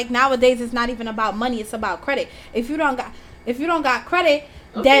 She's like, nowadays it's not even about money, it's about credit. If you don't got credit,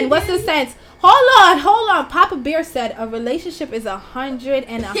 then what's the sense? Hold on. Papa Bear said a relationship is 100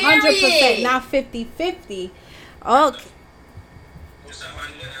 and 100%, not 50-50. Okay. What's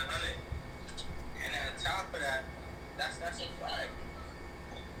 100 and 100? And on top of that, that's a fact.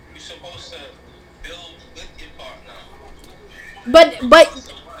 You're supposed to build with your partner. But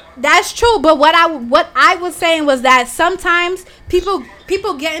that's true. But what I was saying was that sometimes people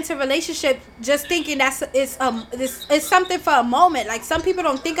get into relationship just thinking it's something for a moment. Like, some people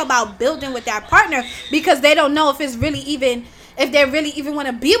don't think about building with that partner because they don't know if they really even want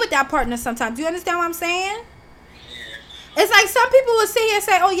to be with that partner sometimes. Do you understand what I'm saying? It's like some people will sit here and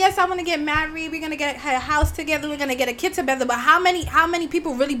say, oh yes, I want to get married, we're going to get a house together, we're going to get a kid together. But how many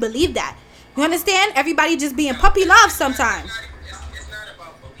people really believe that? You understand? Everybody just being puppy love sometimes. It's not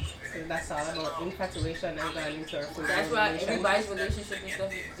about believing. That's all about infatuation and going into a That's why everybody's relationship and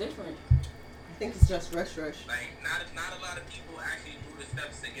stuff is different. think it's just rush. Like, not a lot of people actually do the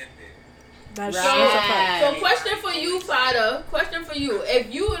steps to get there. That's Right. So question for you, Fada. Question for you.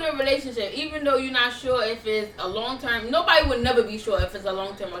 If you in a relationship, even though you're not sure if it's a long term, nobody would never be sure if it's a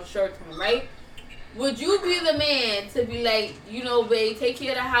long term or short term, right? Would you be the man to be like, you know, babe, take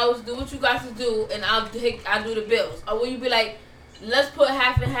care of the house, do what you got to do, and I'll do the bills? Or will you be like, let's put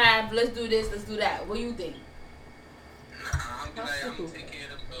half and half, let's do this, let's do that? What do you think? Nah, I'll be like, I'm gonna take care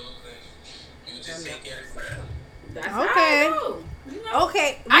of the bills and you just take care of the friend. That's Okay. how I do. You know?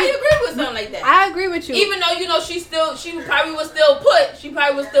 Okay. I agree with something like that. I agree with you. Even though, you know, she probably was still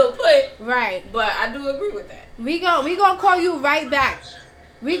put. Right. But I do agree with that. We gonna call you right back.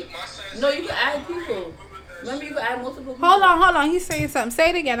 My son No, said you can add people. Remember, you can add multiple people. Hold on. He's saying something. Say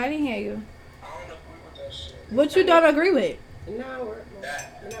it again. I didn't hear you. I don't agree with that shit. What you don't agree with? No, we're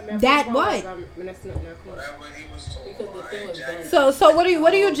not That what? We're not close. Whatever he was told. Because the thing was done. So what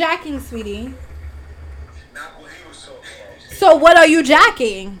are you jacking, sweetie? Not what he was told. So what are you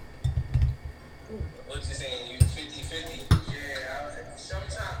jacking? What you saying? You 50-50? Yeah.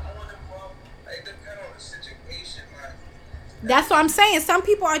 Sometimes I want to go. It depends on the situation. Like, That's what I'm saying. Some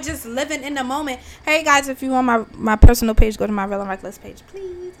people are just living in the moment. Hey guys, if you want my personal page, go to my Real and Reckless page,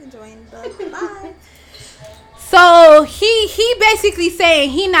 please, and join the live. So he basically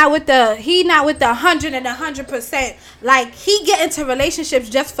saying he not with the 100 and 100%. Like he get into relationships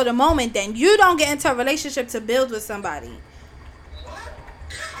just for the moment. Then you don't get into a relationship to build with somebody.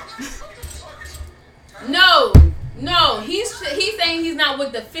 No. He's saying he's not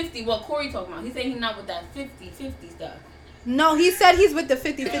with the 50. What Corey talking about? He's saying he's not with that 50-50 stuff. No, he said he's with the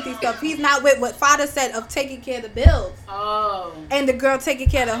 50-50 stuff. He's not with what father said of taking care of the bills Oh. and the girl taking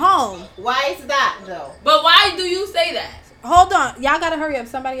care of the home. Why is that though? But why do you say that? Hold on, y'all gotta hurry up.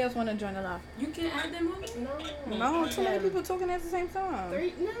 Somebody else want to join the live. You can't add them on? No, too many people talking at the same time. No,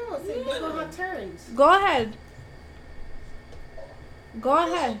 they gonna have turns. Go ahead.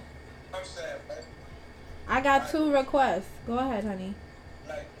 I'm saying, like, I got 2 requests. Go ahead, honey.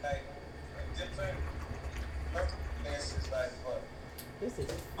 like different circumstances, like what? This is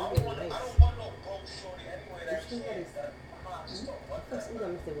I really don't want nice. no broke shorty anyway. That's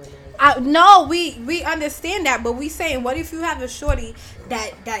No, we understand that, but we saying, what if you have a shorty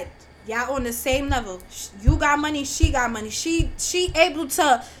that y'all on the same level? You got money, she got money. She able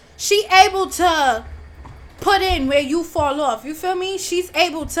to put in where you fall off. You feel me? She's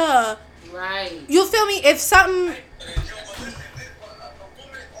able to. Right. You feel me? If something.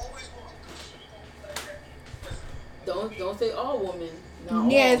 Don't say all women.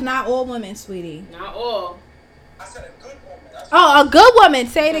 Not Yeah, all. it's not all women, sweetie. Not all. I said a good woman. Oh, a good woman.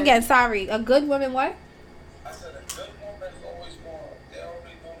 Say it again. Sorry. A good woman what? I said a good woman is always more. They're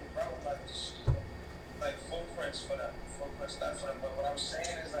already going around like full credits for that. Full credits not for them. But what I'm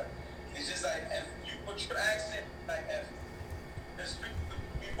saying is like, it's just like if you put your accent, like if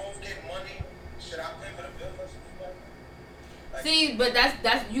we both get money, should I pay for the bill or something? Like, See, but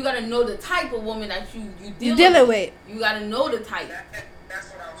that's you gotta know the type of woman that you You dealing with. You gotta know the type. that's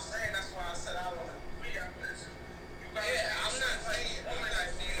what I was saying. That's why I said I don't agree. I'm not saying women I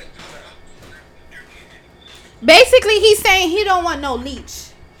see it do it. Basically, he's saying he don't want no leech.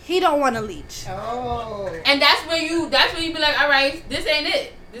 He don't want a leech. Oh. And that's where you be like, all right, this ain't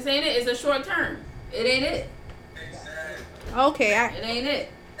it. It's a short term. It ain't it. Exactly. Okay. It ain't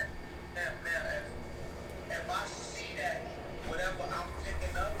it. If I see that whatever I'm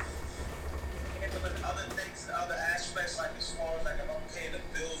picking up, handling other things, other aspects, like as far as like if I'm paying the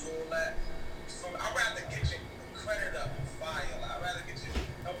bills, all that, I'd rather get your credit up and file. I'd rather get your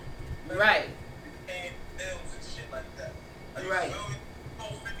Right. paying bills and shit like that. Like, Right.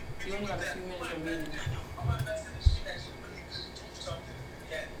 You only got a few minutes remaining. I'm gonna invest in the shit that should really just do something.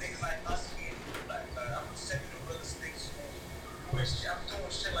 Yeah, things like us here, like I'm gonna send you to real estate school. I'm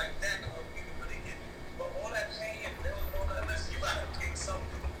doing shit like that where we can really get. But all that paying bills and all that, listen, you gotta pick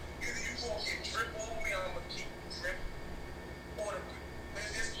something. Either you gonna get drip on me, or I'm gonna keep drip. Or it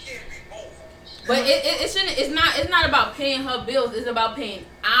just can't be both. But it shouldn't. It's not about paying her bills. It's about paying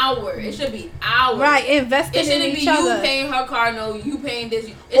our. It should be our. Right. Investing It in shouldn't each be other. you paying her car. No, you paying this. It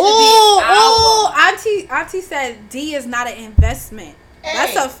should be Oh, our. Auntie said D is not an investment.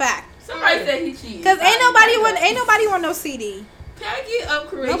 That's a fact. Somebody said he cheated. Cause ain't nobody want no CD. Pack it up,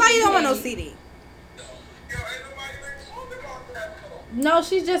 correct. Nobody don't want no CD. Yo, ain't nobody been talking about that though. No,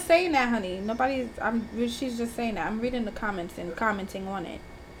 she's just saying that, honey. She's just saying that. I'm reading the comments and commenting on it.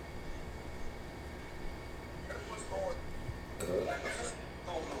 What's going on?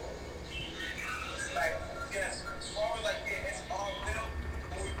 Like, yes, as far as like, yeah, it's all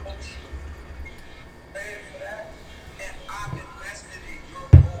bill, we both paying for that, and I've invested in your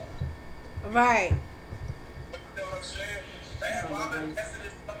goal. Right. You know what I'm saying? That Robin Method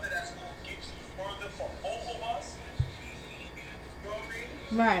is something that's going to get you further for both of us. You know what I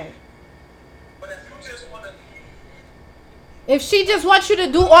mean? Right. But if you just want to, If she just wants you to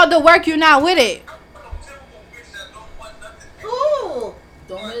do all the work, you're not with it. I'm a typical bitch that don't want nothing. Ooh.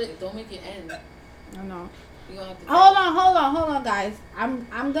 Don't make it end. I know. You gonna have to Hold on, guys. I'm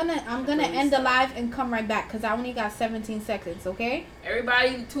gonna end the live and come right back because I only got 17 seconds. Okay.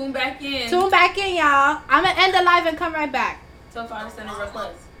 Everybody tune back in. Tune back in, y'all. I'm gonna end the live and come right back. Tell Father to send a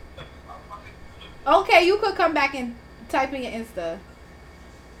request. Okay, you could come back and type in your Insta.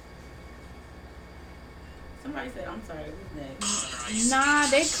 Somebody said, I'm sorry, who's next? Nah,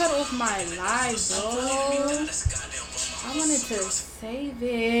 they cut off my live, bro. I wanted to save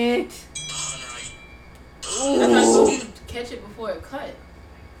it. That's why I told you to catch it before it cut.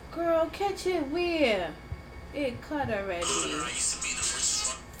 Girl, catch it where? It cut already.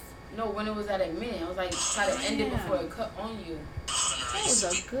 No, when it was at a minute, I was like, try to end it before it cut on you. That was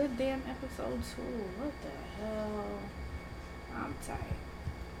a good damn episode too. What the hell? I'm tired.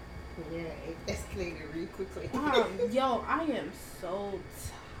 Yeah, it escalated real quickly. Yo, I am so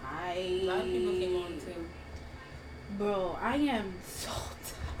tired. A lot of people came on too. Bro, I am so tired.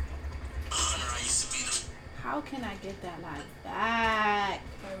 How can I get that live back? I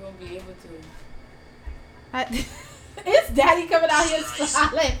won't be able to. It's Daddy coming out here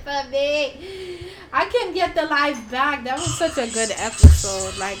smiling for me. I can get the live back. That was such a good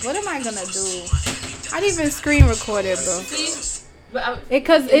episode. Like, what am I gonna do? I didn't even screen record it, bro. See? But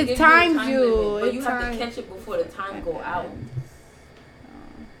Because it gives times a time you. limit, but It you have to times- catch it before the time go out.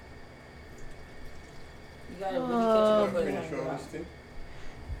 You gotta really catch it before the Finish time go all out. this thing?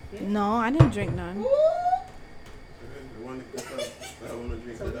 No, I didn't drink none. The one that I want to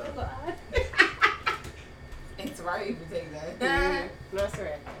drink it out. It's right if you take that. No, it's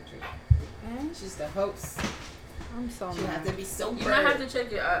alright. She's the host. I'm so She has to mad. be so You might have to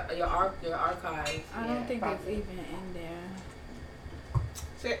check your archives. I don't think probably. it's even in there.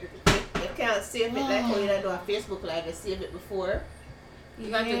 You can't save it like how you do a Facebook live. You save it before. You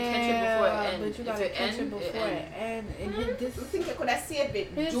got to catch it before it ends. But you If gotta it catch it ends, before it ends. And hit this. You think you could have saved it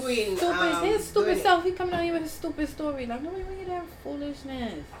His doing his stupid doing it. self. He coming out here with his stupid story. Like, nobody want to hear that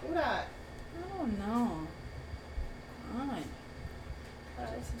foolishness. Who that? I don't know. Fine.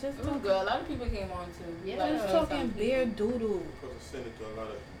 Just It was talking, good. A lot of people came on too. Yeah. Like, just some talking people. beer doodle. Because I send it to a lot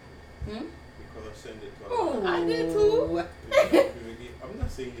of people. Hmm? Because I send it to a Oh, lot of I did too. I'm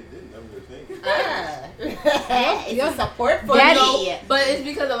not saying you didn't. I'm just saying. It's a support for Daddy. me. But it's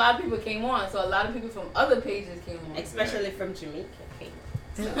because a lot of people came on, so a lot of people from other pages came on. Especially from Jamaica.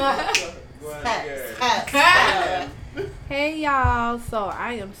 Go ahead, Hey y'all, so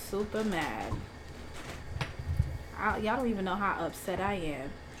I am super mad. Y'all don't even know how upset I am.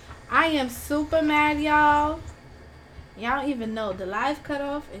 I am super mad, y'all. Y'all don't even know the live cut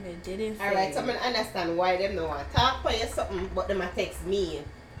off and it didn't save. Alright, so I understand why them don't want to talk for you something, but them a text me.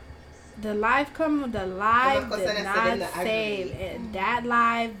 The live Of course, did I not said them save, agree. and that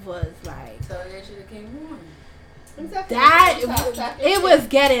live was like So they should have came on. that. It was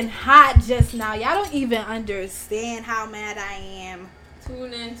getting hot just now. Y'all don't even understand how mad I am.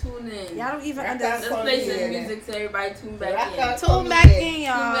 Tune in. Y'all don't even Right, understand. Let's play some music so everybody tune back in. Tune back in, Tune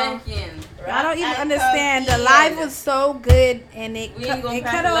y'all. back in. Y'all don't even understand. The live was so good, and it We ain't cut, gonna it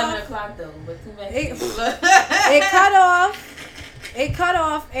pass cut 11 off. o'clock though, but tune back It- in. It cut off. It cut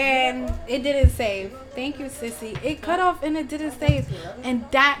off and it didn't save. Thank you, sissy. It cut off and it didn't save, and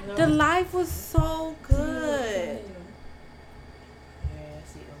the live was so good.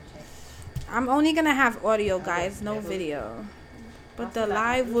 I'm only gonna have audio, guys, no video. But the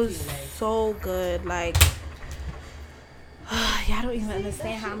live was so good. Like, y'all don't even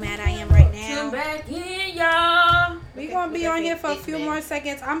understand how mad I am right Tune now. back in, y'all. We gonna be on here for a few more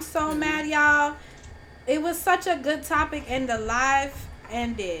seconds. I'm so mad, y'all. It was such a good topic, and the live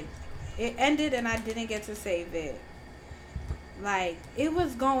ended. It ended, and I didn't get to save it. Like, it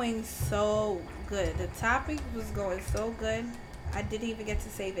was going so good. The topic was going so good. I didn't even get to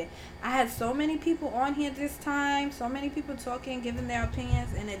save it. I had so many people on here this time. So many people talking, giving their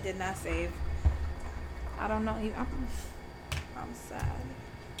opinions, and it did not save. I don't know. I'm sad.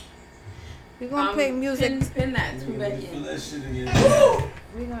 We're gonna play music. Pin that. Tune back in.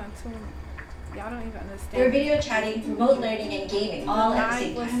 We're gonna tune. Y'all don't even understand. They're video chatting, remote learning, and gaming all at the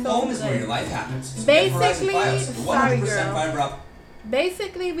same was time. so Home is where good. your life happens. Basically, Get Verizon Fios, the sorry, 100% girl. fiber up.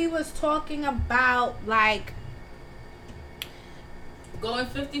 Basically, we was talking about like going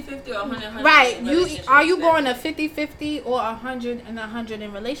 50-50 or 100-100? Right. Are you going a 50-50 or 100 and 100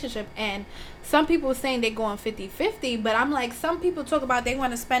 in relationship? And some people saying they're going 50-50, but I'm like, some people talk about they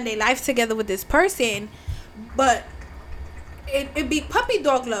want to spend their life together with this person, but it be puppy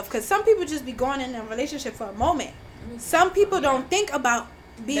dog love, because some people just be going in a relationship for a moment. Some people don't think about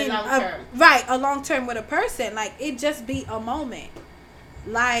being a long term with a person. Like, it just be a moment.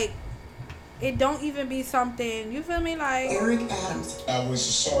 Like, it don't even be something, you feel me? Like, Eric Adams. I was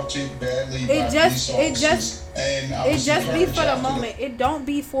assaulted badly by it just be for the moment. It don't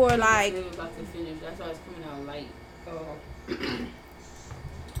be for like. I'm about to finish. That's why it's coming out light.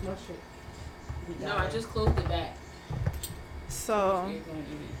 No, I just closed it back. So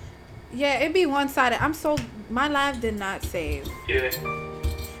yeah, it be one sided. My live did not save. Yeah.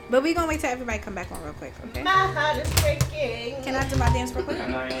 But we gonna wait till everybody come back on real quick, okay? My heart is breaking. Can I do my dance real quick?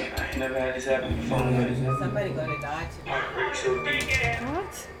 I ain't never had this happen before. Somebody gonna die today.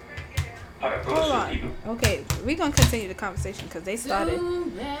 What? Hold on. Okay, we gonna continue the conversation because they started.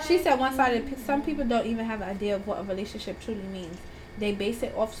 She said one-sided. Some people don't even have an idea of what a relationship truly means. They base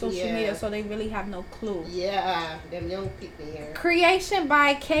it off social media, so they really have no clue. Yeah, them young people here. Creation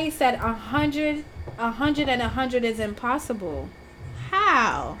by K said 100 and 100 is impossible.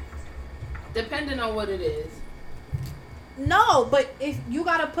 How? Depending on what it is. No, but if you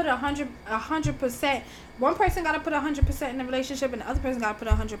gotta put 100%, one person gotta put 100% in the relationship, and the other person gotta put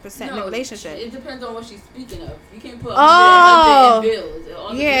 100% in the relationship. It depends on what she's speaking of. You can't put 100 in bills. It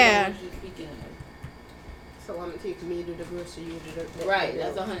all depends on what she's speaking of. So I'm gonna take me to the grocery, you do the right.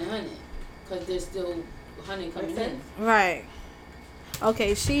 That's 100, because there's still 100 coming in. Right.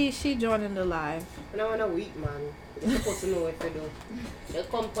 Okay, she joining the live. I want a week, man. You're supposed to know what to do. They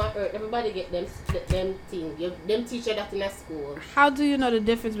come on earth. Everybody get them thing. Give them teacher that in a school. How do you know the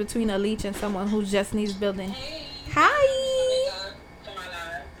difference between a leech and someone who just needs building? Hey. Hi.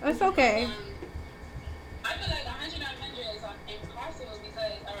 It's okay. I feel like 100 is impossible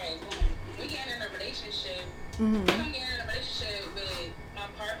because, alright, when we get in a relationship, when I'm getting in a relationship with my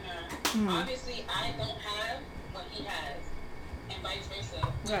partner, obviously I don't have what he has, and vice versa.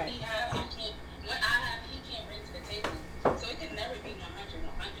 What he has, I can't. What I have, he can't bring to the table. So it can never be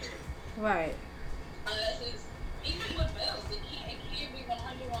 100. Right. Unless it's, even with bills, it can't be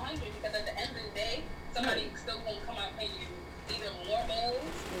 100 because at the end of the day, somebody still gonna come out paying you either more bills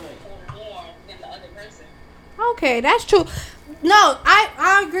or more than the other person. Okay, that's true. No,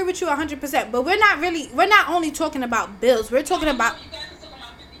 I agree with you 100%. But we're not only talking about bills. We're talking about. You guys are talking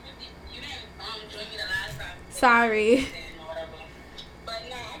about 50-50. You didn't join me the last time. Sorry. But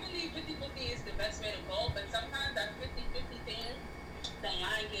no, I believe 50-50 is the best way to go. But sometimes that 50-50 thing, the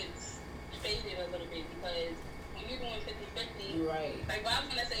line gets faded a little bit because when you're doing 50-50, right? Like what I was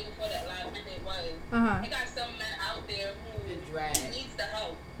gonna say before that last minute was, you got some men out there who needs the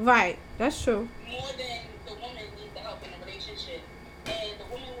help. Right, that's true. More than the woman needs the help in a relationship, and the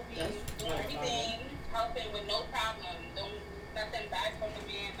woman will be doing everything, helping with no problem, nothing back from the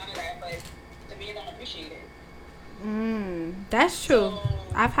man, none of that. But the man don't appreciate it. That's true. So,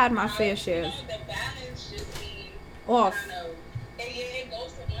 I've had my fair shares. The balance should be off. It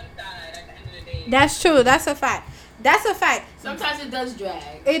goes to one side at the end of the day. That's true. That's a fact. Sometimes it does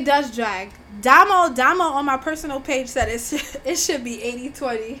drag. It does drag. Damo on my personal page said it should be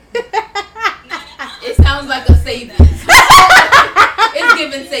 80-20. It sounds like a savings. It's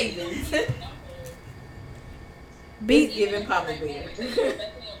giving savings. It's giving Papa Bear.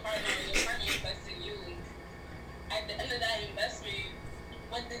 At the end of that investment,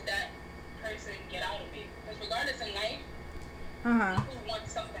 what did that person get out of it? Because regardless in life, people want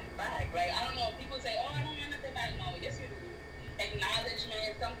something back, right? I don't know. People say, "Oh, I don't want nothing back." No, yes you do.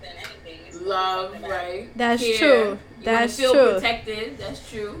 Acknowledgement, something, anything. It's love, right? That's care. true. That's feel true. Protected. That's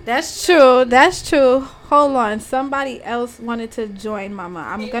true. That's true. That's true. Hold on. Somebody else wanted to join, Mama.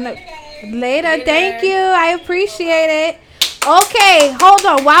 I'm gonna later. Thank you. I appreciate it. Okay, hold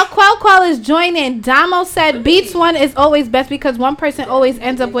on. While Qual is joining, Damo said beats one is always best because one person always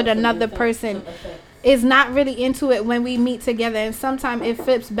ends up with another person. Is not really into it when we meet together, and sometimes it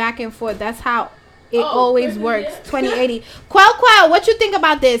flips back and forth. That's how it always works. 2080. Qual, what you think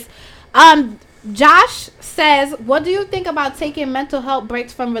about this? Josh says, what do you think about taking mental health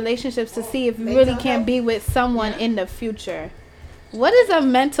breaks from relationships to see if you really can be with someone in the future? What is a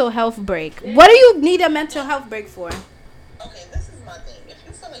mental health break? What do you need a mental health break for? Okay, this is my thing. If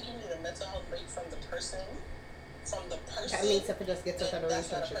you feel like you need a mental health break from the person, that means if it just gets out of a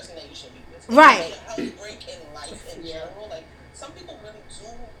that's not a relationship. person that you should be with. Right. How you break in life in general, like some people really do,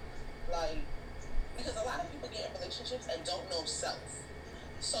 like, because a lot of people get in relationships and don't know self,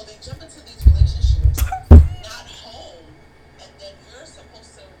 so they jump into these relationships not home, and then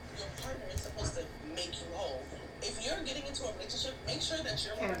your partner is supposed to make you whole. If you're getting into a relationship, make sure that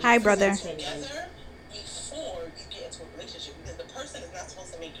you're Hi, brother. together before you get into a relationship, because the person is not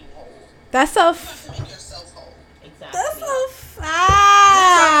supposed to make you whole. That's You have to make yourself whole. Exactly. That's a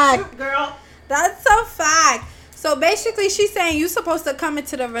fact, girl. That's a fact. So basically, she's saying you're supposed to come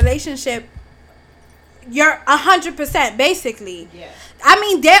into the relationship. You're 100%, basically. Yeah. I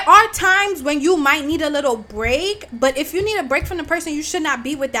mean, there are times when you might need a little break, but if you need a break from the person, you should not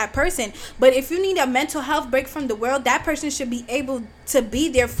be with that person. But if you need a mental health break from the world, that person should be able to be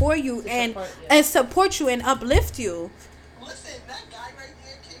there for you and support you and uplift you. Listen, that guy right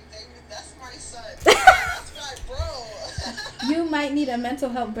there, King David, that's my son. That's my bro. You might need a mental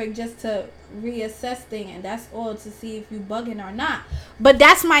health break just to reassess things, and that's all, to see if you bugging or not. But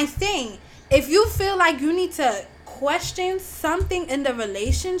that's my thing. If you feel like you need to question something in the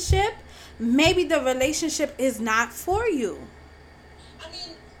relationship, maybe the relationship is not for you. I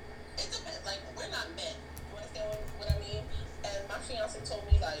mean, it depends. Like, we're not men. You understand what I mean? And my fiance told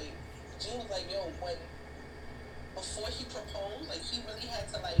me, like, June was like, yo, before he proposed, like, he really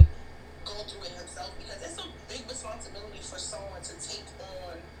had to, like, go through it himself, because it's a big responsibility for someone to take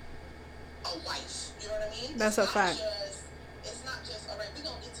on a wife. You know what I mean? That's a fact. It's not just, all right, we're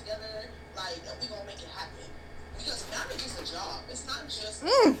going to get together, like, and we're going to make it happen. Because marriage is a job. It's not just a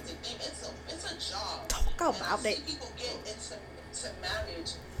thing. It's a job. Talk about it. People get into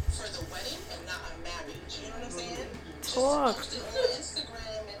marriage for the wedding and not a marriage. You know what I'm saying? Talk. Just on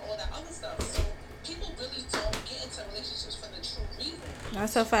Instagram and all that other stuff. So people really don't get into relationships for the true reason.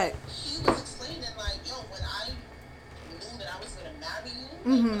 That's a fact. He was explaining, like, yo, when I knew that I was gonna marry you,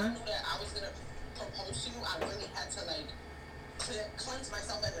 like, when I knew that I was gonna propose to you, I really had to, like, cleanse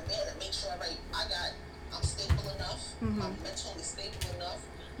myself as a man and make sure, like, I'm stable enough, I'm mentally stable enough.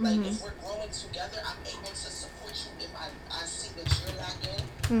 Like, if we're growing together, I'm able to support you if I see that you're lacking,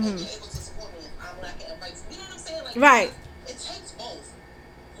 and you're able to support me if I'm lacking advice. You know what I'm saying? Like, right. It takes both.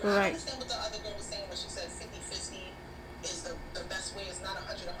 Right. I understand what the other girl was saying when she said 50-50 is the best way. It's not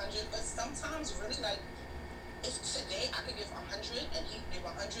 100-100, but sometimes really, like, if today I could give 100 and he could give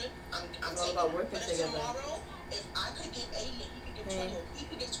 100, I'm taking it. But if tomorrow, if I could give 80 and he could give 20, or he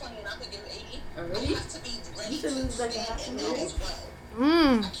could give 20 and I could give 80, I have to be ready to stand in that as well.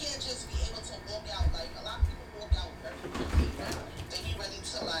 I can't just be able to walk out, like, a lot of people walk out very quickly. They be ready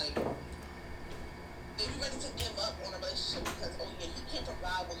to give up on a relationship because, oh yeah, he can't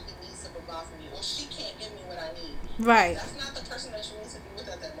provide what he needs to provide for me, or she can't give me what I need. Right. That's not the person that you need to be with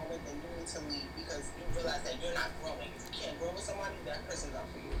at that moment. Then you need to leave, because you realize that you're not growing. If you can't grow with somebody, that person's not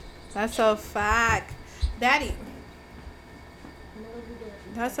for you. That's a fact. Daddy.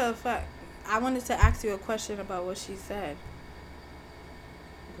 That's a fact. I wanted to ask you a question about what she said.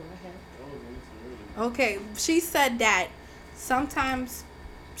 Go ahead. Okay, she said that sometimes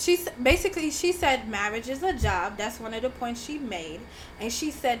she said marriage is a job. That's one of the points she made. And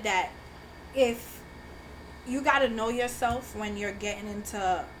she said that if you got to know yourself when you're getting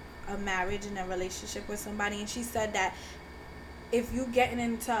into a marriage and a relationship with somebody, and she said that if you getting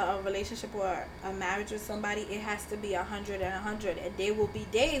into a relationship or a marriage with somebody, it has to be 100 and 100. And there will be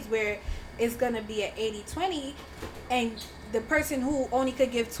days where it's going to be an 80-20, and the person who only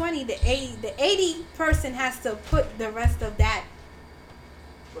could give 20, the 80 person has to put the rest of that.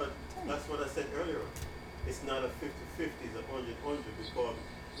 But that's what I said earlier. It's not a 50-50, it's a 100-100, because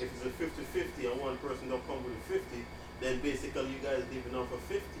if it's a 50-50 and one person don't come with a 50, then basically you guys leaving off a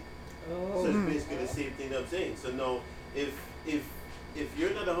 50. So it's basically the same thing that I'm saying. So now, if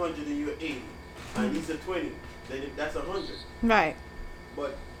you're not 100 and you're 80, and he's a 20, then that's 100. Right.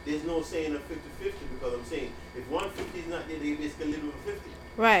 But there's no saying a 50-50, because I'm saying if 150 is not there, they basically live with a 50.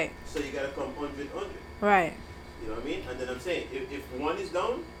 Right. So you gotta come 100. Right. You know what I mean? And then I'm saying if one is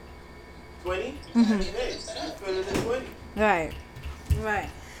down, 20, hey, I'm feeling the 20. Right. Right.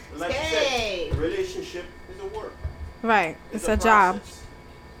 Like you said, relationship is a work. Right. It's a job.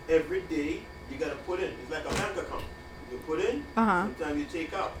 Every day you gotta put in. It's like a bank account. You put in, sometimes you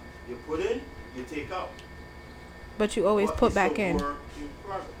take out. You put in, you take out. But you always put back in. Work in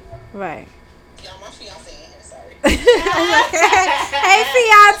progress. Right. Yeah, my fiance in here, sorry. Hey,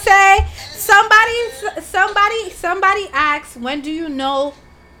 fiance. Somebody asked, when do you know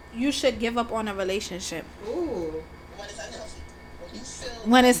you should give up on a relationship? Ooh. When it's unhealthy.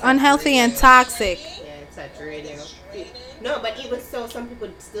 When it's unhealthy and toxic. Yeah, it's a draining. No, but even so, some people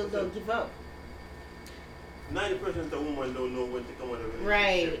still don't give up. 90% of the women don't know when to come out of a relationship.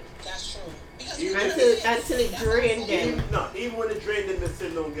 Right. That's true. Until it drains them. Even when it drains them, they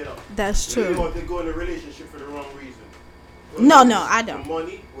still don't get up. That's true. Or they go in a relationship for the wrong reason. No, I don't.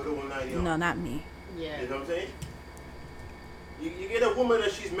 Money with all 90 on. No, not me. Yeah. You know what I'm saying? You get a woman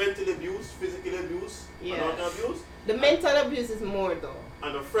that she's mentally abused, physically abused, and all abuse. The mental abuse is more though.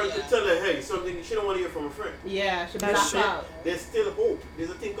 And a friend to tell her, hey, something she don't want to hear from a friend. Yeah, she black out. There's still hope. There's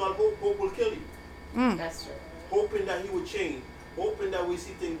a thing called hope. Hope will kill you. That's true. Hoping that he would change. Hoping that we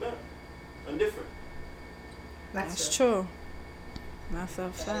see things better and different. That's true. That's a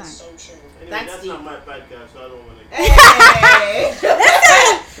fact. That is so true. Anyway, that's not my podcast, so I don't want to. Hey.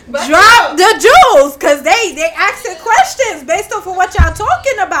 Drop the jewels, cause they asking questions based off of what y'all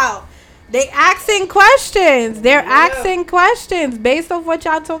talking about. They asking questions. They're asking questions based off what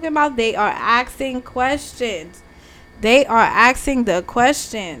y'all talking about. They are asking questions. They are asking the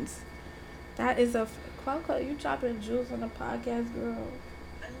questions. That is a Quaco. You dropping jewels on the podcast, girl.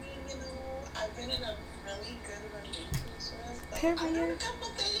 I mean, you know, I've been in a really good relationship. Period.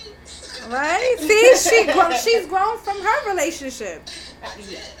 Right? See, she's grown from her relationship.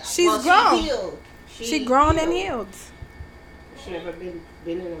 She's grown. She grown and healed. She never been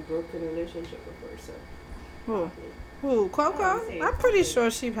in a broken relationship before, so. Who? Coco? I'm pretty sure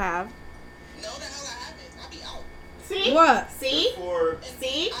she have. No, the hell I haven't. I'll be out. See? What?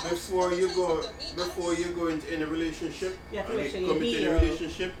 See? Before you go in a relationship, you have to and make sure you you commit in heal. a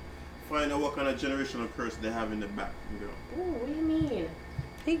relationship, find out what kind of generational curse they have in the back. Ooh, what do you mean?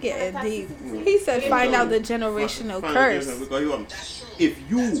 He getting deep. He said find out the generational curse.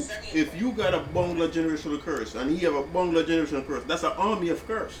 Because if you got a bungler generational curse and he have a bungler generational curse, that's an army of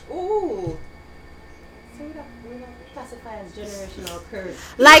curse. Ooh. So we don't classify as generational curse.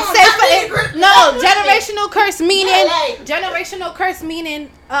 Like say for generational curse meaning generational curse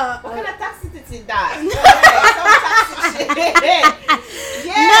meaning what kind of toxicity that?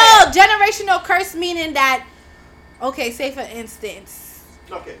 No, generational curse meaning that say for instance.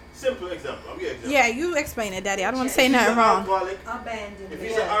 Okay, simple example. I'll give you an example. Yeah, you explain it, Daddy. I don't want to say nothing wrong. Abandoned. If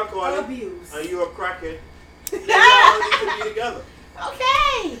he's an alcoholic abuse, and you're a crackhead, then y'all need to be together.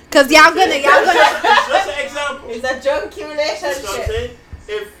 Okay. Cause y'all gonna. It's just an example. It's a junkie relationship. You know what I'm saying?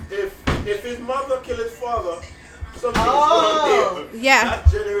 If his mother killed his father, something's wrong there. Yeah.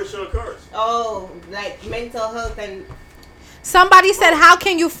 That's generational curse. Oh, like mental health and. Somebody said, "How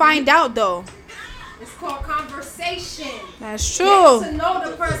can you find out though?" it's called conversation. That's true. Get to know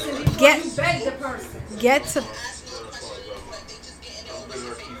the person before you beg the person. Get to.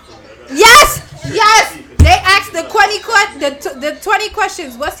 Yes. They asked the 20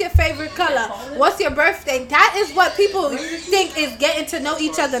 questions. What's your favorite color? What's your birthday? That is what people think is getting to know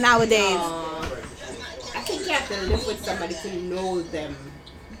each other nowadays. I think you have to live with somebody to know them.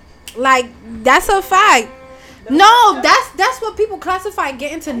 Like that's a fact. No, that's what people classify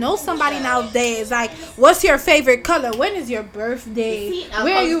getting to know somebody nowadays. Like, what's your favorite color? When is your birthday?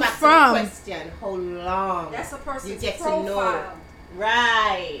 Where are you from? Question: how long? That's a person's you get profile. To know.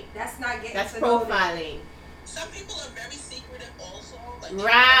 Right. That's not getting That's to profiling. Some people are very secretive also. Like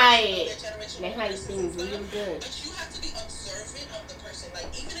right. They hide things really good. But you have to be observant of the person. Like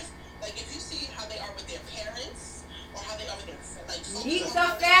even if you see how they are with their parents or how they are with their Meet the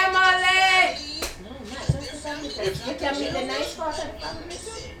family. You can meet the nice part of the family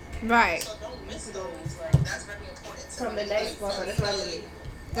too. Right. So don't miss those. That's very important. From the nice part of the family.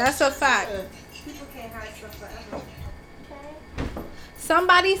 That's a fact. People can't hide stuff forever.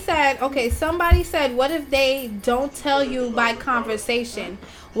 Somebody said, what if they don't tell you by conversation?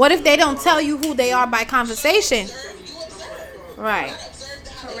 What if they don't tell you who they are by conversation? Right.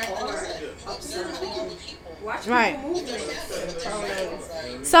 Right.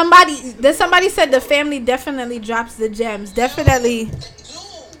 Somebody said the family definitely drops the gems. Definitely. The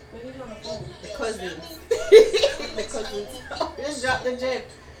cousins. The cousins. Just drop the gem.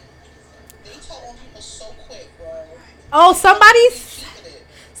 Oh,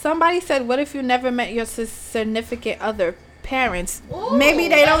 somebody said, what if you never met your significant other parents? Ooh, maybe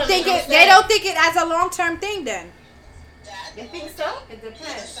they don't think it. They don't think it as a long-term thing. Then. You think so? It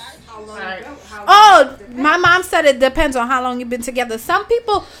depends. How long? My mom said it depends on how long you've been together. Some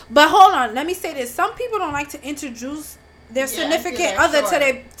people, but hold on, let me say this. Some people don't like to introduce their significant other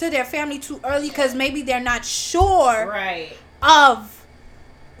to their family too early because maybe they're not sure of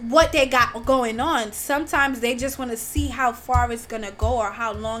what they got going on. Sometimes they just want to see how far it's going to go or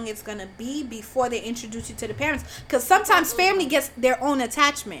how long it's going to be before they introduce you to the parents. Because sometimes family gets their own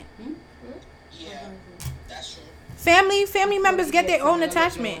attachment. Yeah, that's true. Family members get their own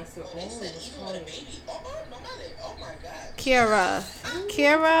attachment. Kira,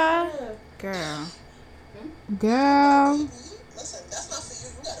 girl.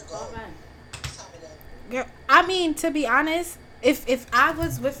 Girl, I mean, to be honest, if I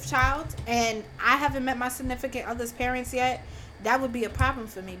was with child and I haven't met my significant other's parents yet, that would be a problem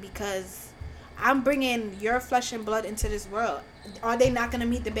for me because I'm bringing your flesh and blood into this world. Are they not going to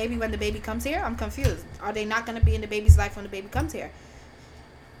meet the baby when the baby comes here? I'm confused. Are they not going to be in the baby's life when the baby comes here?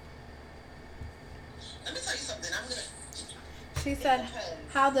 Let me tell you something. She said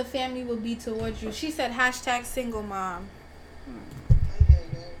how the family will be towards you. She said hashtag single mom.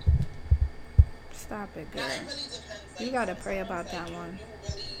 Stop it, girl. Now, it really depends. Like, You got to pray about that one. You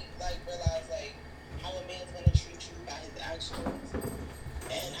really realize how a man's gonna treat you by his actions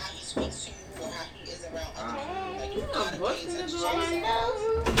and how he speaks to you or how he is around other people. Like, you gotta pay attention.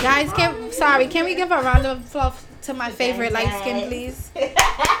 Guys, can we give a round of applause to my favorite light skin, please? Give a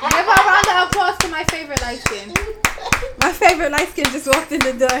round of applause to my favorite light skin. My favorite light skin just walked in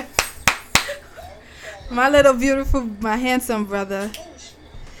the door. My little beautiful, my handsome brother.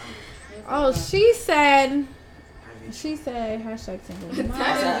 Oh, she said hashtag single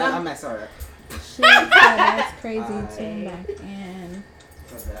mom. I'm sorry. She said that's crazy too back and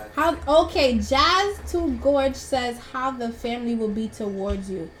okay, Jazz to Gorge says how the family will be towards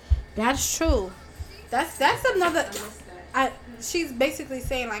you. That's true. That's another she's basically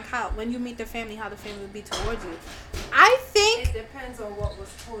saying like how when you meet the family, how the family will be towards you. I think it depends on what was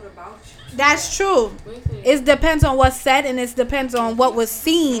told about you. That's true. It depends on what's said and it depends on what was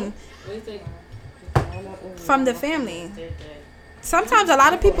seen from the family. Sometimes a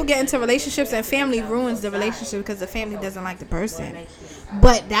lot of people get into relationships and family ruins the relationship because the family doesn't like the person.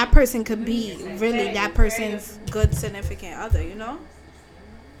 But that person could be really that person's good significant other, you know?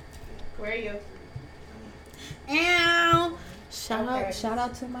 Where are you? And shout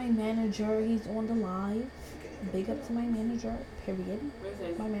out to my manager. He's on the live. Big up to my manager, period.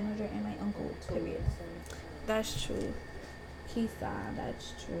 My manager and my uncle, period. That's true. Kisa,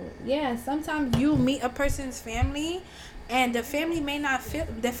 that's true. Yeah, sometimes you meet a person's family and the family may not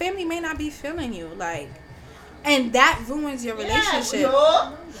be feeling you, like, and that ruins your relationship.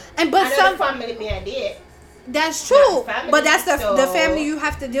 No. And but some family me I did. That's true. Family, but that's the so family you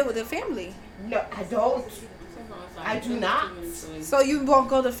have to deal with the family. No, I don't. I do not. So you won't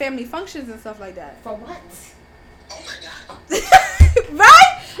go to family functions and stuff like that. For what?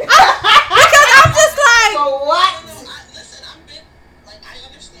 Right? Because I'm just like for what? Listen, I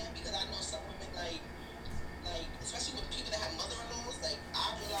understand because I know some women like especially with people that have mother-in-laws. Like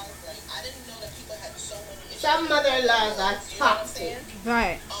I realized I didn't know that people had so many issues. Some mother-in-laws are toxic.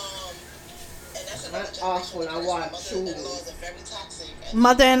 Right. And that's That's awful. I want to.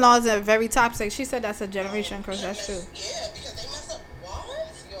 Mother-in-laws are very toxic. She said that's a generation curse. That's true. Yeah, because they mess up.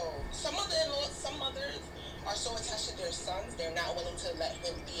 What? Yo, some mother-in-laws, some mothers are so attached to their sons, they're not willing to let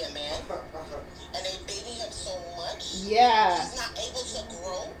him be a man, and they baby him so much. Yeah. He's not able to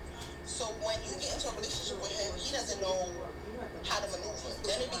grow. So when you get into a relationship with him, he doesn't know how to maneuver.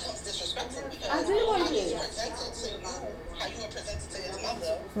 Then it becomes disrespectful because how he was presented to you, how you were presented to his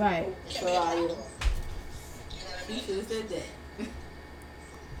mother. Right. Can be a problem. You know what I mean? You should have said that.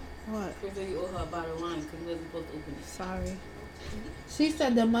 What? Chris said you owe her a bottle of wine because we wasn't supposed to open it. Sorry. She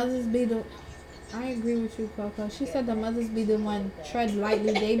said the mothers be the. I agree with you, Coco. She said the mothers be the one tread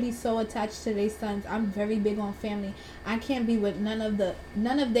lightly. They be so attached to their sons. I'm very big on family. I can't be with none of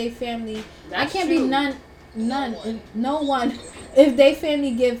their family. That's I can't true. be no one if they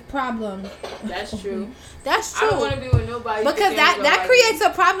family give problems. That's true. That's true. I don't want to be with nobody because that creates a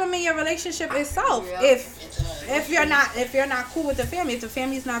problem in your relationship itself. Yeah. If you're not cool with the family, if the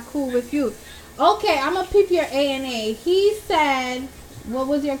family's not cool with you. Okay, I'm gonna peep your A&A. He said, what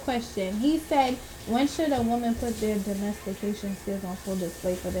was your question? He said, when should a woman put their domestication skills on full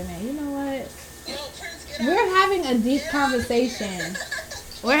display for the man? You know what? We're having a deep conversation.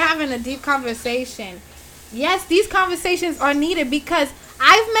 We're having a deep conversation. Yes, these conversations are needed because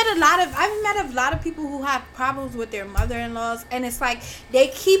I've met a lot of people who have problems with their mother-in-laws, and it's like they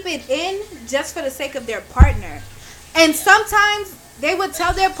keep it in just for the sake of their partner. And sometimes they would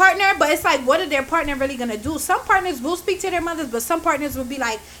tell their partner, but it's like, what are their partner really gonna do? Some partners will speak to their mothers, but some partners will be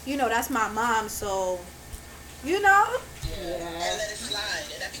like, that's my mom, so Yeah. And let it slide,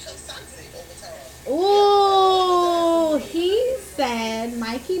 and that becomes toxic over time. Ooh, he said,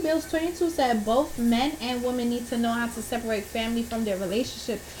 Mikey Bills 22 said both men and women need to know how to separate family from their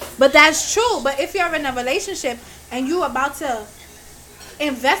relationship. But that's true. But if you're in a relationship and you're about to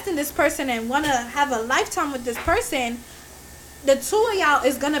invest in this person and want to have a lifetime with this person, the two of y'all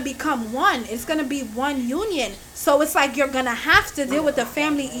is going to become one. It's going to be one union. So it's like you're going to have to deal with the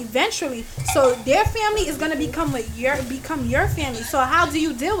family eventually. So their family is going to become your family. So how do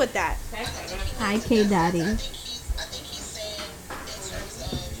you deal with that? Hi, K Daddy. I think he's saying in terms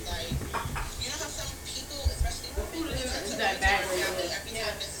of like, you know how some people, especially women, they tend to every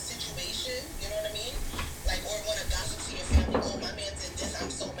time there's a situation, you know what I mean? Like, or want to gossip to your family, oh, my man did this,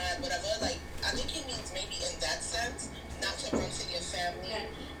 I'm so mad, whatever. Like, I think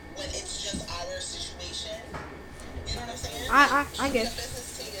I guess.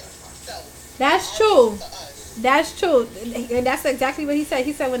 That's true. That's true. And that's exactly what he said.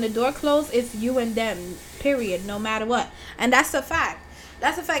 He said when the door closed, it's you and them, period, no matter what. And that's a fact.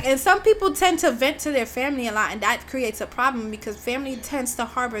 That's a fact. And some people tend to vent to their family a lot, and that creates a problem because family tends to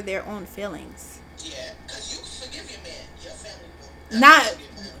harbor their own feelings. Yeah, because you forgive your man, your family will. Not,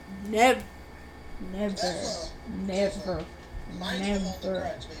 never,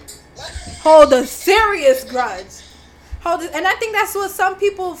 hold a serious grudge. And I think that's what some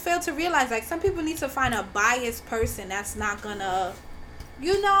people fail to realize. Like, some people need to find a biased person that's not gonna,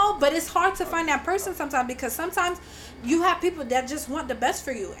 but it's hard to find that person sometimes, because sometimes you have people that just want the best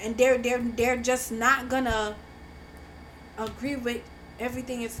for you, and they're just not gonna agree with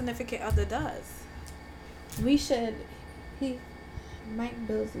everything your significant other does. Mike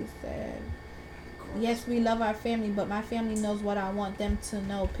Billsy said, yes, we love our family, but my family knows what I want them to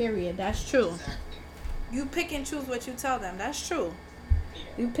know, period. That's true. You pick and choose what you tell them. That's true.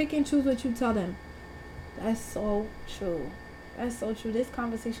 You pick and choose what you tell them. That's so true. That's so true. This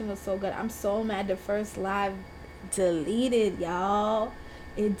conversation was so good. I'm so mad the first live deleted, y'all.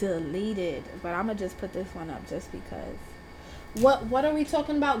 It deleted. But I'm going to just put this one up just because. What are we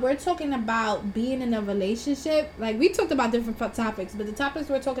talking about? We're talking about being in a relationship. Like, we talked about different topics, but the topics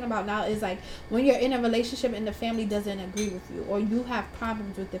we're talking about now is like when you're in a relationship and the family doesn't agree with you, or you have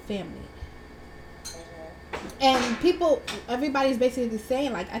problems with the family. And everybody's basically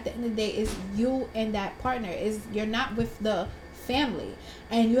saying, like, at the end of the day, it's you and that partner. You're not with the family,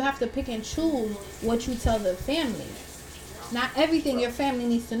 and you have to pick and choose what you tell the family. Not everything your family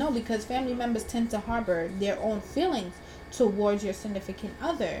needs to know, because family members tend to harbor their own feelings towards your significant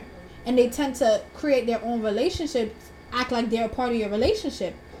other, and they tend to create their own relationships, act like they're a part of your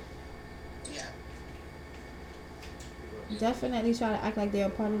relationship. Yeah. Definitely try to act like they're a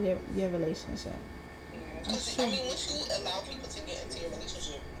part of your relationship. Because, I mean, once you allow people to get into your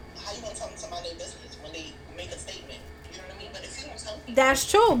relationship, how you gonna tell them somebody their business when they make a statement? You know what I mean? But if you don't tell people, that's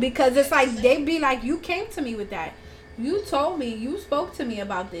true, because it's like they be like, you came to me with that. You told me, you spoke to me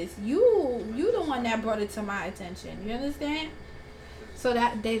about this. You the one that brought it to my attention. You understand? So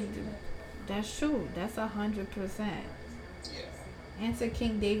that's true. That's 100%. Yeah. Answer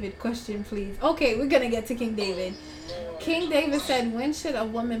King David question, please. Okay, we're gonna get to King David. King David said, when should a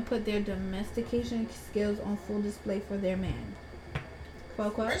woman put their domestication skills on full display for their man?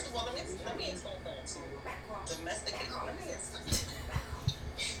 First of all, let me explain that. Domestication. Let me explain.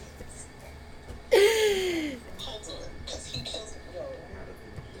 Hold on, because he kills me. Yo,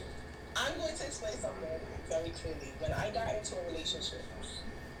 I'm going to explain something very clearly. When I got into a relationship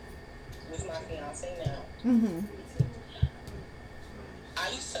with my fiance now, I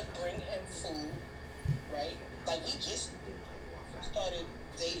used to bring him food, right? Like, we just started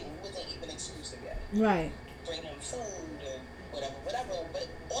dating. We wasn't even exclusive yet. Right. Bring him food and whatever. But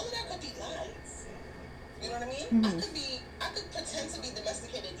all of that could be lies. You know what I mean? I could pretend to be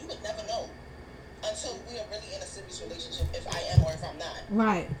domesticated. You would never know until we are really in a serious relationship, if I am or if I'm not.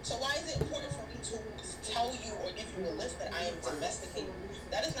 Right. So why is it important for me to tell you or give you a list that I am domesticated?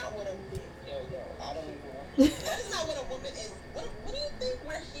 That is not what I don't even know. That is not what a woman is. What do you think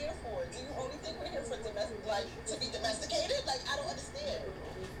we're here for? Do you only think we're here for to be domesticated? Like, I don't understand.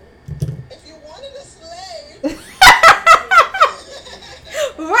 If you wanted a slave,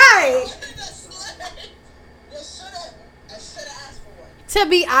 right. I should have asked for one. To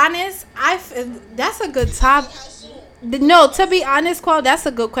be honest, that's a good topic. No, to be honest, Qual, that's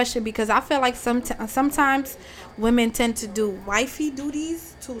a good question, because I feel like sometimes women tend to do wifey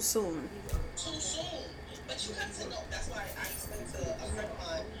duties too soon. Too soon. But you have to know. That's why I explained to a friend of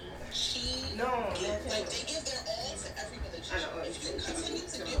mine. They give their all to every relationship. If you continue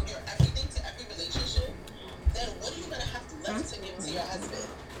to give your everything to every relationship, then what are you going to have left to give to your husband?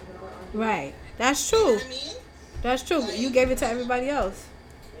 Right. That's true. You know what I mean? That's true. Like, you gave it to everybody else.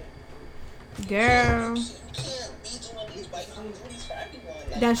 Girl. You can't be doing these wifey duties for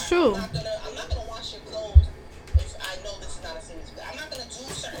everyone. Like, that's true. I'm not gonna wash your clothes if I know this is not a serious thing. I'm not gonna do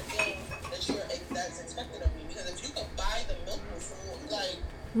certain things that's expected of me, because if you can buy the milk and food, like,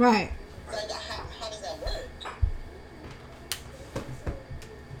 right. Like, how does that work?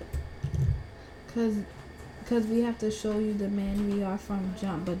 Cause we have to show you the man we are from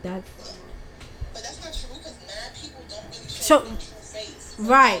jump, but that's not true, because mad people don't really show their true face.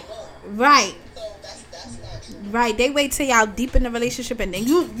 Right. So that's not true. Right. They wait till y'all deep in the relationship, and then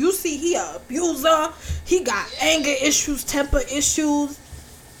you see he a abuser. He got anger issues, temper issues.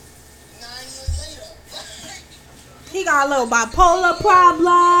 9 years later. He got a little bipolar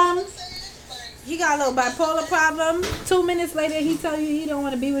problem. He got a little bipolar problem. 2 minutes later, he tell you he don't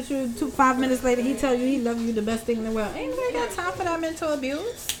want to be with you. 5 minutes later, he tell you he love you the best thing in the world. Ain't nobody got time for that mental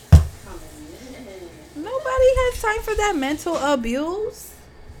abuse. Nobody has time for that mental abuse.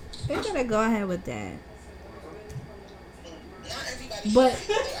 They gotta go ahead with that. But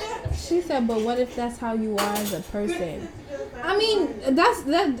she said, but what if that's how you are as a person? I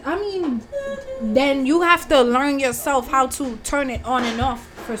mean, then you have to learn yourself how to turn it on and off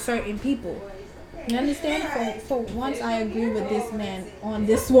for certain people. You understand? For once, I agree with this man on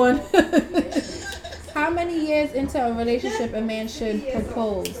this one. How many years into a relationship a man should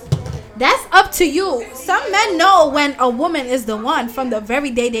propose? That's up to you. Some men know when a woman is the one from the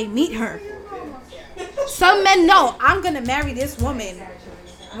very day they meet her. Some men know, I'm going to marry this woman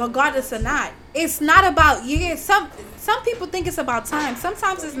regardless or not. It's not about years. Some people think it's about time.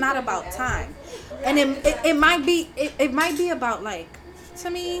 Sometimes it's not about time. And it might be about, like, to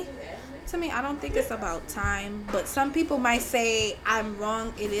me, I don't think it's about time. But some people might say I'm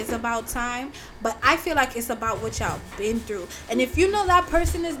wrong. It is about time. But I feel like it's about what y'all been through. And if you know that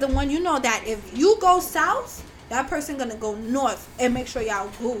person is the one, you know that if you go south, that person gonna go north and make sure y'all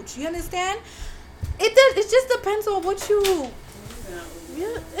gooch. You understand? It just depends on what you.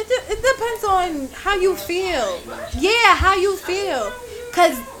 Yeah, it depends on how you feel. Yeah, how you feel.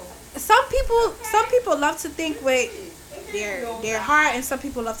 Cause some people love to think with their heart, and some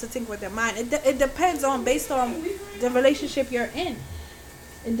people love to think with their mind. It depends on based on the relationship you're in.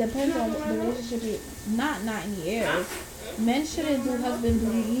 It depends on the relationship you're not in the areas. Men shouldn't do husband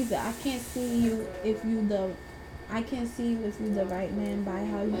duty either. I can't see you if you the right man by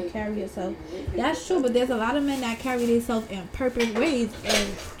how you carry yourself. That's true, but there's a lot of men that carry themselves in perfect ways,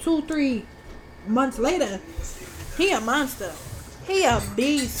 and 2-3 months later, he a monster. He a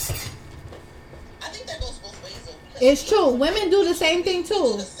beast. I think that goes both ways though. It's true. Women do the same thing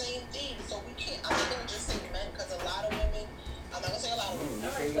too. The same thing. So we can't. I'm not gonna just say men because a lot of women. I'm not gonna say a lot of women.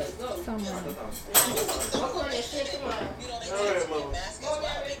 All right, let's go. Someone. You know, they tend to be masked as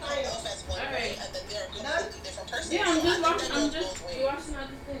well. They come off as one way, and then they're a completely different person. Yeah, So I'm just watching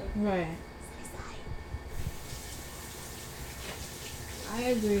other things. Right. I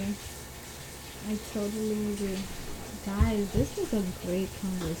agree. I totally agree. Guys, this was a great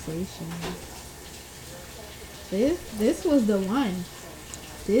conversation. This was the one.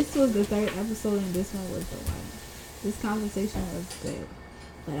 This was the 3rd episode, and this one was the one. This conversation was good.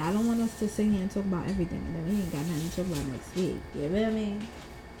 But I don't want us to sit here and talk about everything, and then we ain't got nothing to talk about next week. You feel me?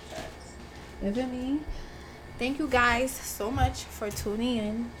 You feel me? Thank you guys so much for tuning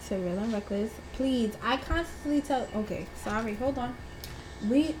in to Real and Reckless. Please, I constantly tell... Okay, sorry, hold on.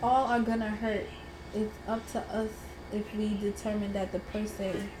 We all are gonna hurt. It's up to us if we determine that the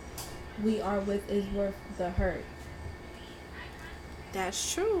person we are with is worth the hurt.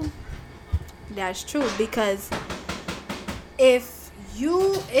 That's true. That's true, because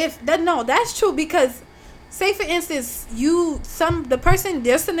that's true, because say for instance the person,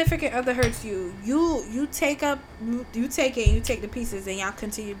 their significant other hurts you, you take it and you take the pieces and y'all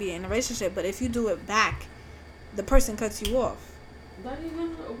continue to be in a relationship. But if you do it back, the person cuts you off. That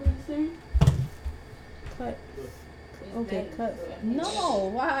even over the same? Cut. Okay, cut.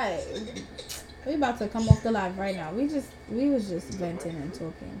 No, why? We about to come off the live right now. We was just venting and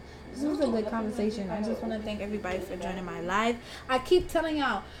talking. This was a good conversation. I just want to thank everybody for joining my live. I keep telling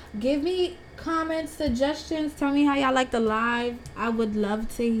y'all, give me comments, suggestions. Tell me how y'all like the live. I would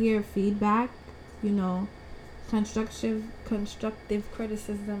love to hear feedback. You know, constructive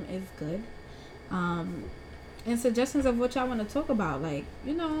criticism is good. And suggestions of what y'all want to talk about. Like,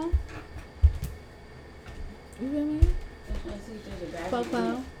 you know. You feel me?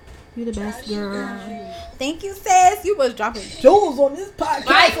 Coco, you the best girl. Thank you, sis. You was dropping jewels on this podcast.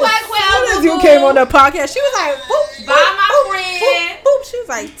 As soon as you came on the podcast, she was like, boop, bye, my friend. Boop, boop. She was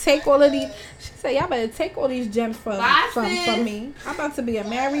like, take all of these. She said, y'all better take all these gems from me. I'm about to be a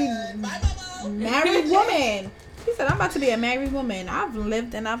married woman. She said, I'm about to be a married woman. I've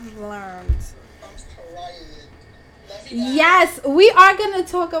lived and I've learned. Yes, we are going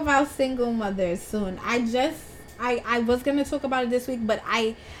to talk about single mothers soon. I was going to talk about it this week, but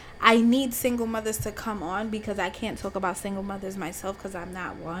I need single mothers to come on because I can't talk about single mothers myself because I'm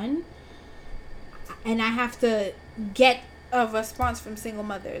not one. And I have to get a response from single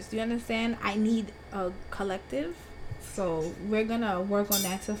mothers. Do you understand? I need a collective. So we're going to work on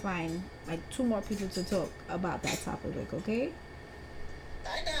that to find like 2 more people to talk about that topic, okay?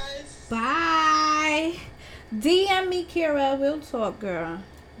 Bye, guys. Bye. DM me, Kira. We'll talk, girl.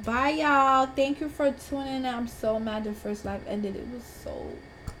 Bye, y'all. Thank you for tuning in. I'm so mad the first live ended. It was so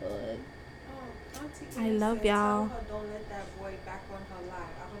good. Oh, Auntie I love y'all. Tell her don't let that boy back on her live.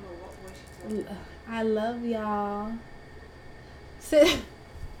 I don't know what boy she I love y'all.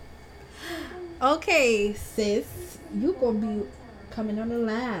 Okay, sis, you gonna be coming on the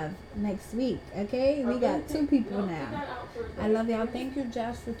live next week, okay? We got 2 people now. I love y'all. Thank you,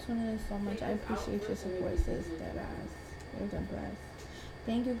 Josh, for tuning in so much. I appreciate your support, sis. You're the best.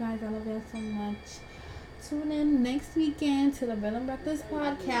 Thank you, guys. I love y'all so much. Tune in next weekend to the Bill and Breakfast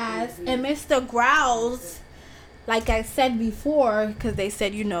podcast. And Mr. Growls, like I said before, because they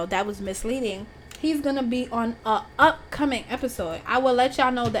said, that was misleading. He's going to be on a upcoming episode. I will let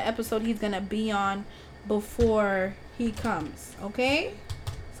y'all know the episode he's going to be on before he comes. Okay?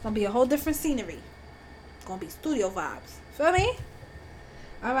 It's going to be a whole different scenery. It's going to be studio vibes. Feel me?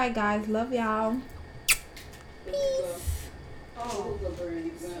 All right, guys. Love y'all. Peace.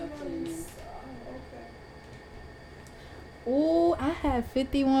 Oh, I had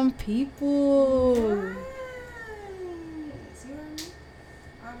 51 people.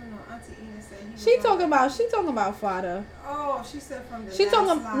 She talking about father. Oh, she said from the She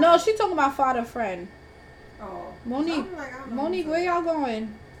talking about father friend. Oh. Monique, where y'all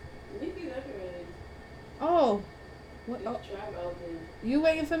going? Oh. What? Oh. You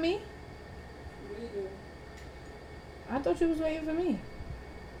waiting for me? I thought you was waiting for me.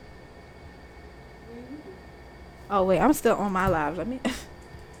 Oh wait, I'm still on my live. Let me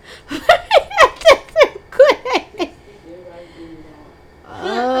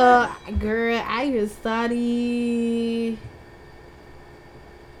girl, I just study.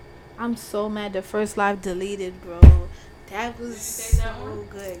 I'm so mad the first live deleted, bro. That was so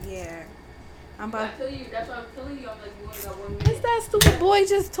good. Yeah. I'm about. That's what I'm telling you. I'm like, you only got 1 minute. Is that stupid boy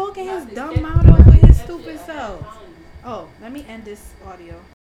just talking his dumb mouth over his stupid self? Oh, let me end this audio.